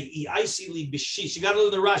Lei Aisi Li B'Shis. You got to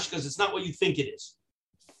learn the Rashi because it's not what you think it is.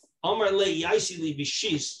 Amar Lei Aisi Li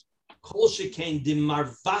B'Shis Kol Shekain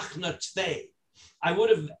Dimarvachna Tvei. I would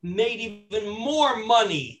have made even more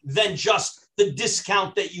money than just the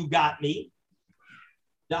discount that you got me.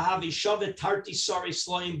 That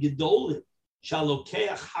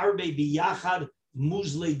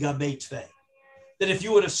if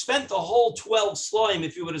you would have spent the whole 12 sloim,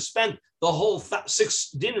 if you would have spent the whole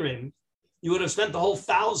 6 dinrim, you would have spent the whole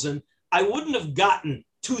 1,000. I wouldn't have gotten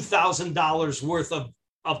 $2,000 worth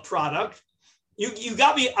of product. You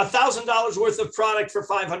got me $1,000 worth of product for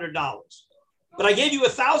 $500. But I gave you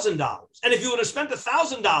 $1,000. And if you would have spent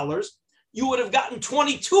 $1,000, you would have gotten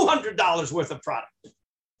 $2,200 worth of product.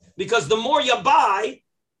 Because the more you buy,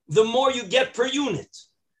 the more you get per unit.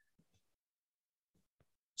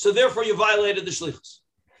 So therefore you violated the shlichus.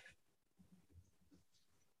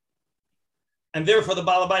 And therefore the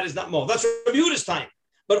balabait is not more. That's Rabbi Yehuda's time.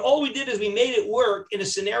 But all we did is we made it work in a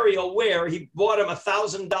scenario where he bought him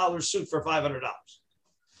 $1,000 suit for $500.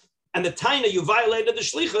 And the taina you violated the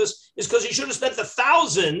shlichus is because you should have spent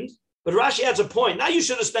 $1,000. But Rashi adds a point. Now you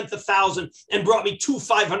should have spent $1,000 and brought me two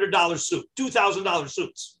 $500 suits, $2,000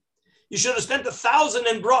 suits. You should have spent $1,000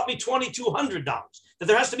 and brought me $2,200. That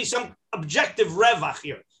there has to be some objective revach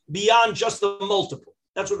here beyond just the multiple.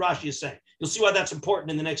 That's what Rashi is saying. You'll see why that's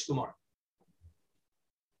important in the next Gemara.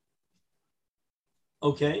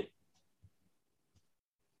 Okay.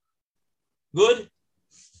 Good?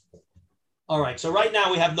 All right. So right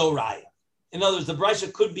now we have no raya. In other words, the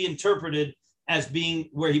brisa could be interpreted as being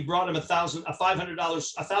where he brought him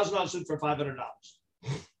 $1,000 suit for $500.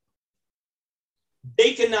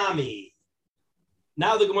 Dekanami.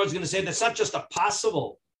 Now the Gemara is going to say that's not just a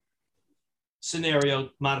possible scenario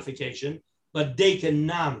modification, but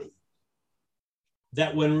dekanami.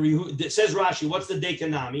 That when it says Rashi, what's the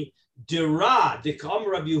dekanami? Dira dekam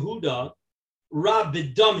Rabbi Yehuda Ra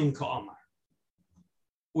bedamin ka'amar.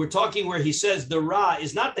 We're talking where he says the Ra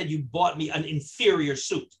is not that you bought me an inferior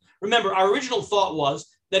suit. Remember, our original thought was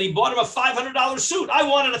that he bought him a $500 suit. I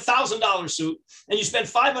wanted a $1,000 suit, and you spent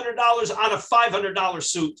 $500 on a $500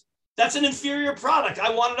 suit. That's an inferior product.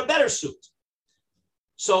 I wanted a better suit.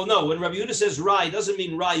 So no, when Rabbi Yehuda says Ra, it doesn't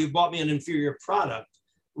mean Ra, you bought me an inferior product.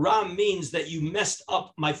 Ra means that you messed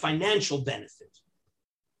up my financial benefit.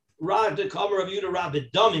 Ra de Kama Rabbi Yehuda Ra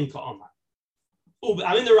bedamin ka'amar.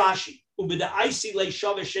 I'm in the Rashi.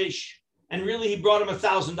 And really he brought him a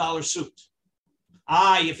 $1,000 suit.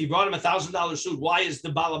 If he brought him a $1,000 suit, why is the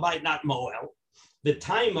Balabite not Moel? The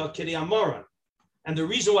Taima Kiri Amoran. And the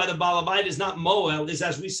reason why the Balabite is not Moel is,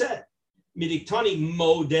 as we said, Midiktani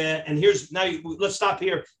Modeh. And here's now let's stop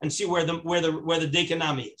here and see where the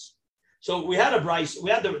Dekanami is. So we had a Bryce.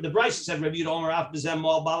 We had the Bryce that said Rabbi Yehuda Omer Af Bezem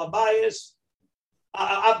Moel Balabayis.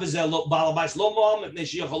 Af Bezem Balabayis Lo Moel Mepnei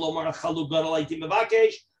Shiach Lo Mar Chaluk Gadol Haiti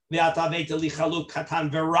Mevakesh.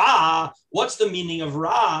 What's the meaning of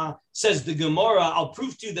Ra? Says the Gemara, I'll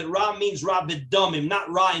prove to you that Ra means Ra b'damim,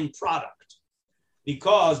 not Ra in product.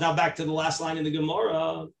 Because, now back to the last line in the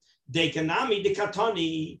Gemara, Dekanami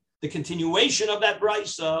dekatani, the continuation of that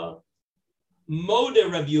brisa,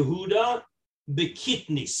 Mode Rabbi Yehuda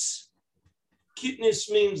bekitnis. Kitnis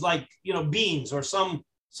means like, beans or some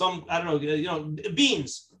I don't know,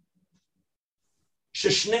 beans.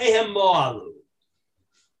 Sheshnehem moalu.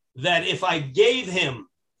 That if I gave him,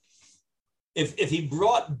 if he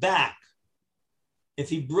brought back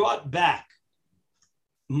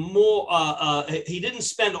more, he didn't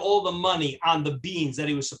spend all the money on the beans that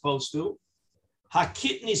he was supposed to.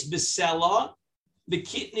 Hakitnis besela, the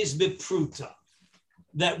kitnis bepruta.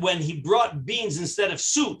 That when he brought beans instead of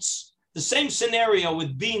suits, the same scenario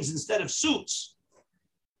with beans instead of suits,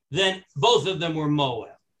 then both of them were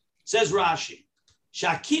moel. Says Rashi,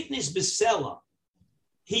 shakitnis besela.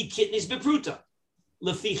 He kitnis bepruta,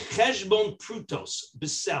 lefi cheshbon prutos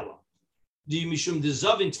besela. Di mishum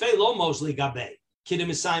dezavin tvei lo mosli gabe kidim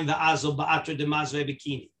isayim va'azol ba'atra demazve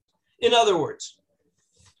bikini. In other words,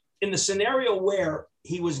 in the scenario where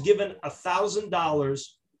he was given $1,000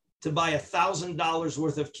 to buy $1,000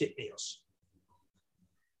 worth of kitnios,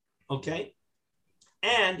 okay,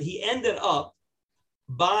 and he ended up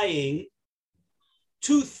buying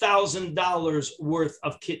 $2,000 worth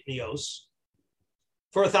of kitnios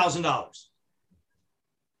for $1,000,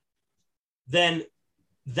 then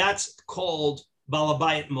that's called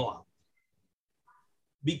Balabayit Moab.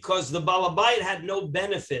 Because the Balabayit had no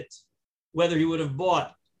benefit whether he would have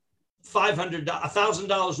bought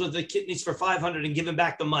 $1,000 worth of kidneys for $500 and given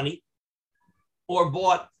back the money, or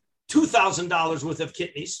bought $2,000 worth of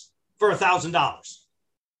kidneys for $1,000,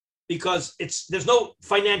 because there's no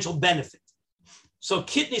financial benefit. So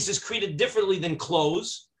kidneys is treated differently than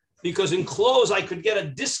clothes. Because in clothes, I could get a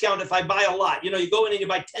discount if I buy a lot. You go in and you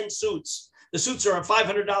buy 10 suits. The suits are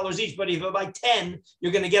 $500 each, but if you buy 10,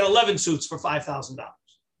 you're going to get 11 suits for $5,000.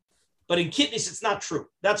 But in kidneys, it's not true.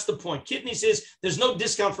 That's the point. Kidneys is, there's no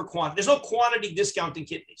discount for quantity. There's no quantity discount in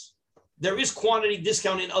kidneys. There is quantity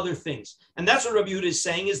discount in other things. And that's what Rabbi Yehuda is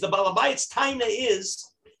saying, is the Balabayit's taina is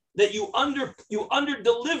that you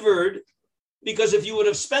under-delivered, because if you would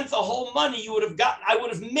have spent the whole money, I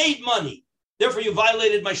would have made money. Therefore, you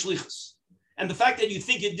violated my shlichus. And the fact that you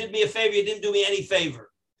think you did me a favor, you didn't do me any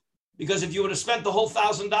favor. Because if you would have spent the whole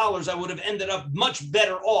 $1,000, I would have ended up much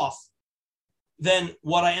better off than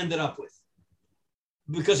what I ended up with.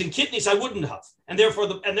 Because in kidneys, I wouldn't have. And therefore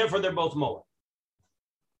they're both moed.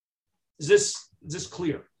 Is this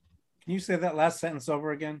clear? Can you say that last sentence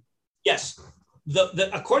over again? Yes.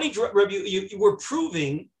 According to Rabbi, you were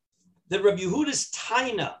proving that Rabbi Yehuda's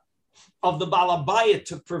taina of the Balabayit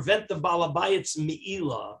to prevent the Balabayit's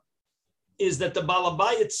Me'ilah is that the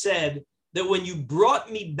Balabayit said that when you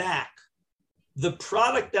brought me back the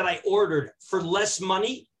product that I ordered for less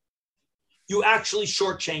money, you actually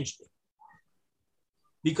shortchanged me.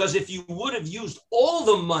 Because if you would have used all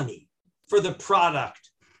the money for the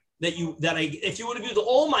product if you would have used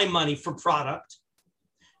all my money for product,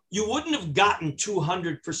 you wouldn't have gotten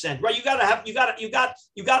 200%, right? You got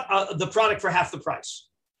the product for half the price.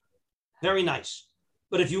 Very nice.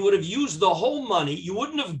 But if you would have used the whole money, you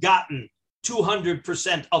wouldn't have gotten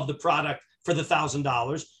 200% of the product for the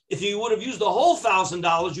 $1,000. If you would have used the whole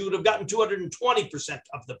 $1,000, you would have gotten 220%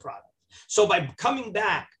 of the product. So by coming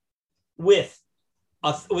back with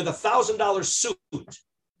 $1,000 suit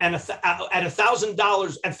and at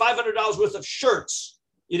 $1,000 and $500 worth of shirts,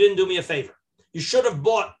 you didn't do me a favor. You should have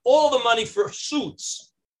bought all the money for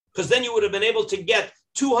suits, because then you would have been able to get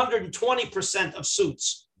 220% of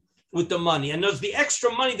suits with the money. And the extra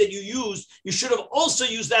money that you used, you should have also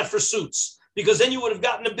used that for suits, because then you would have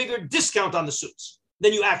gotten a bigger discount on the suits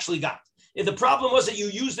than you actually got. If the problem was that you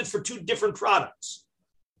used it for two different products.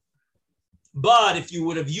 But if you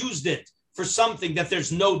would have used it for something that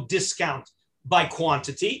there's no discount by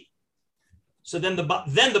quantity, so then the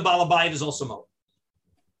Balabayit is also mowed,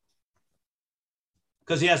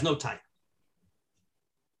 because he has no time.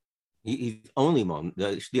 He's only mowed.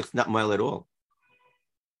 The shliach's not mile at all.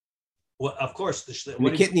 Well, of course, the shliach.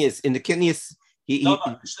 In the kidneys,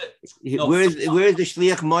 where is the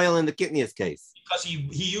shliach mile in the kidneys case? Because he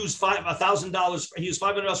used $1,000. He used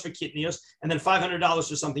 $500 for kidneys, and then $500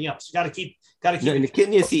 for something else. You got to keep. No, in the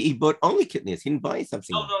kidneys, he bought only kidneys. He didn't buy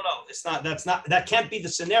something. No. It's not. That can't be the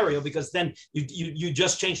scenario, because then you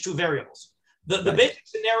just change two variables. The basic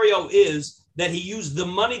scenario is that he used the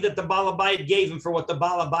money that the Balabayit gave him for what the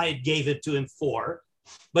Balabayit gave it to him for,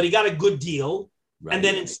 but he got a good deal. Right. And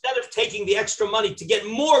then instead of taking the extra money to get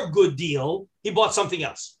more good deal, he bought something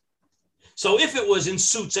else. So if it was in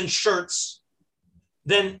suits and shirts,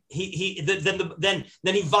 then he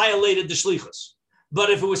violated the shlichus.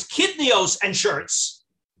 But if it was kidneos and shirts,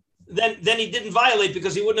 then he didn't violate,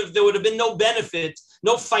 because there would have been no benefit,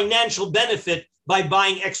 no financial benefit by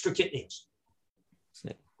buying extra kidneys.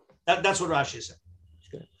 That's what Rashi said.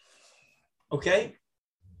 Okay.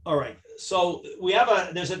 All right. So we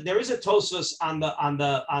have there is a Tosfos on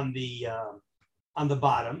the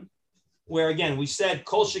bottom, where again we said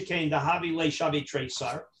Kol Shekain Dahavi Le Shavi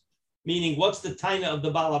Tresar, meaning what's the taina of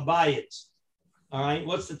the Balabayit? All right,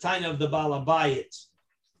 what's the taina of the Balabayit?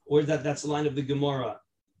 Or that's the line of the Gemara.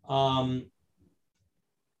 Where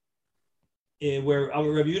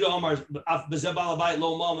Rabbi Yehuda Omar Af Bezeh Balabayit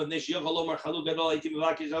Lo Mam Ibnei Shiyach Lo Mar Chaluk Gadol Iti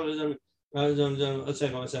Mevakis.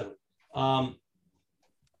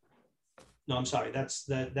 No, I'm sorry.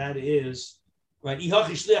 That is right.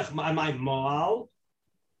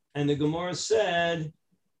 And the Gemara said,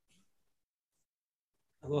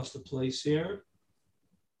 I lost the place here.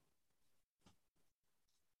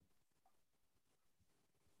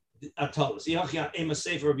 All right,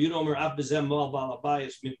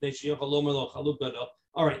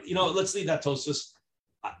 let's leave that Tosfos.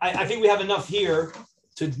 I think we have enough here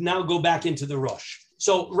to now go back into the Rosh.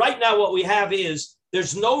 So right now what we have is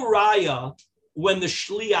there's no raya when the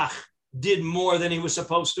shliach did more than he was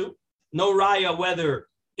supposed to. No raya whether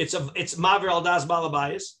it's maver al das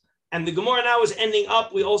balabayis. And the Gemara now is ending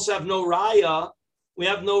up. We also have no raya. We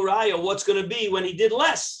have no raya what's going to be when he did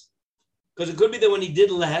less, because it could be that when he did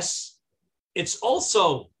less, it's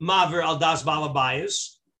also maver al das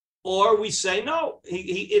balabayis, or we say no.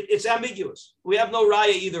 It's ambiguous. We have no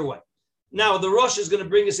raya either way. Now the Rosh is going to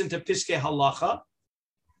bring us into Piskei Halacha.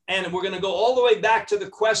 And we're going to go all the way back to the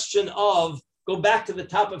question of, go back to the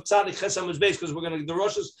top of Tzadik Ches Amud Beis, because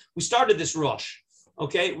we started this Rosh,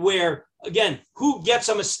 okay, where, again, who gets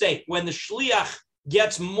a mistake? When the Shliach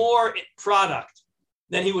gets more product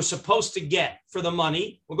than he was supposed to get for the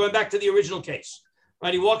money, we're going back to the original case,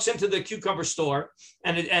 right? He walks into the cucumber store,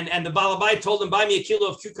 and the Balabai told him, buy me a kilo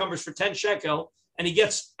of cucumbers for 10 shekel, and he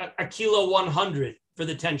gets a kilo 100 for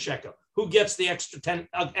the 10 shekel. Who gets the extra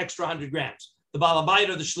 100 grams? The Balabayit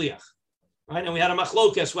or the Shliach, right? And we had a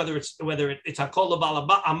machlokes whether it's Hakol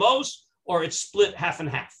Balaba Amos or it's split half and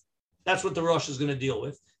half. That's what the Rosh is going to deal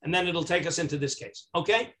with, and then it'll take us into this case.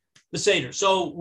 Okay, the Seder. So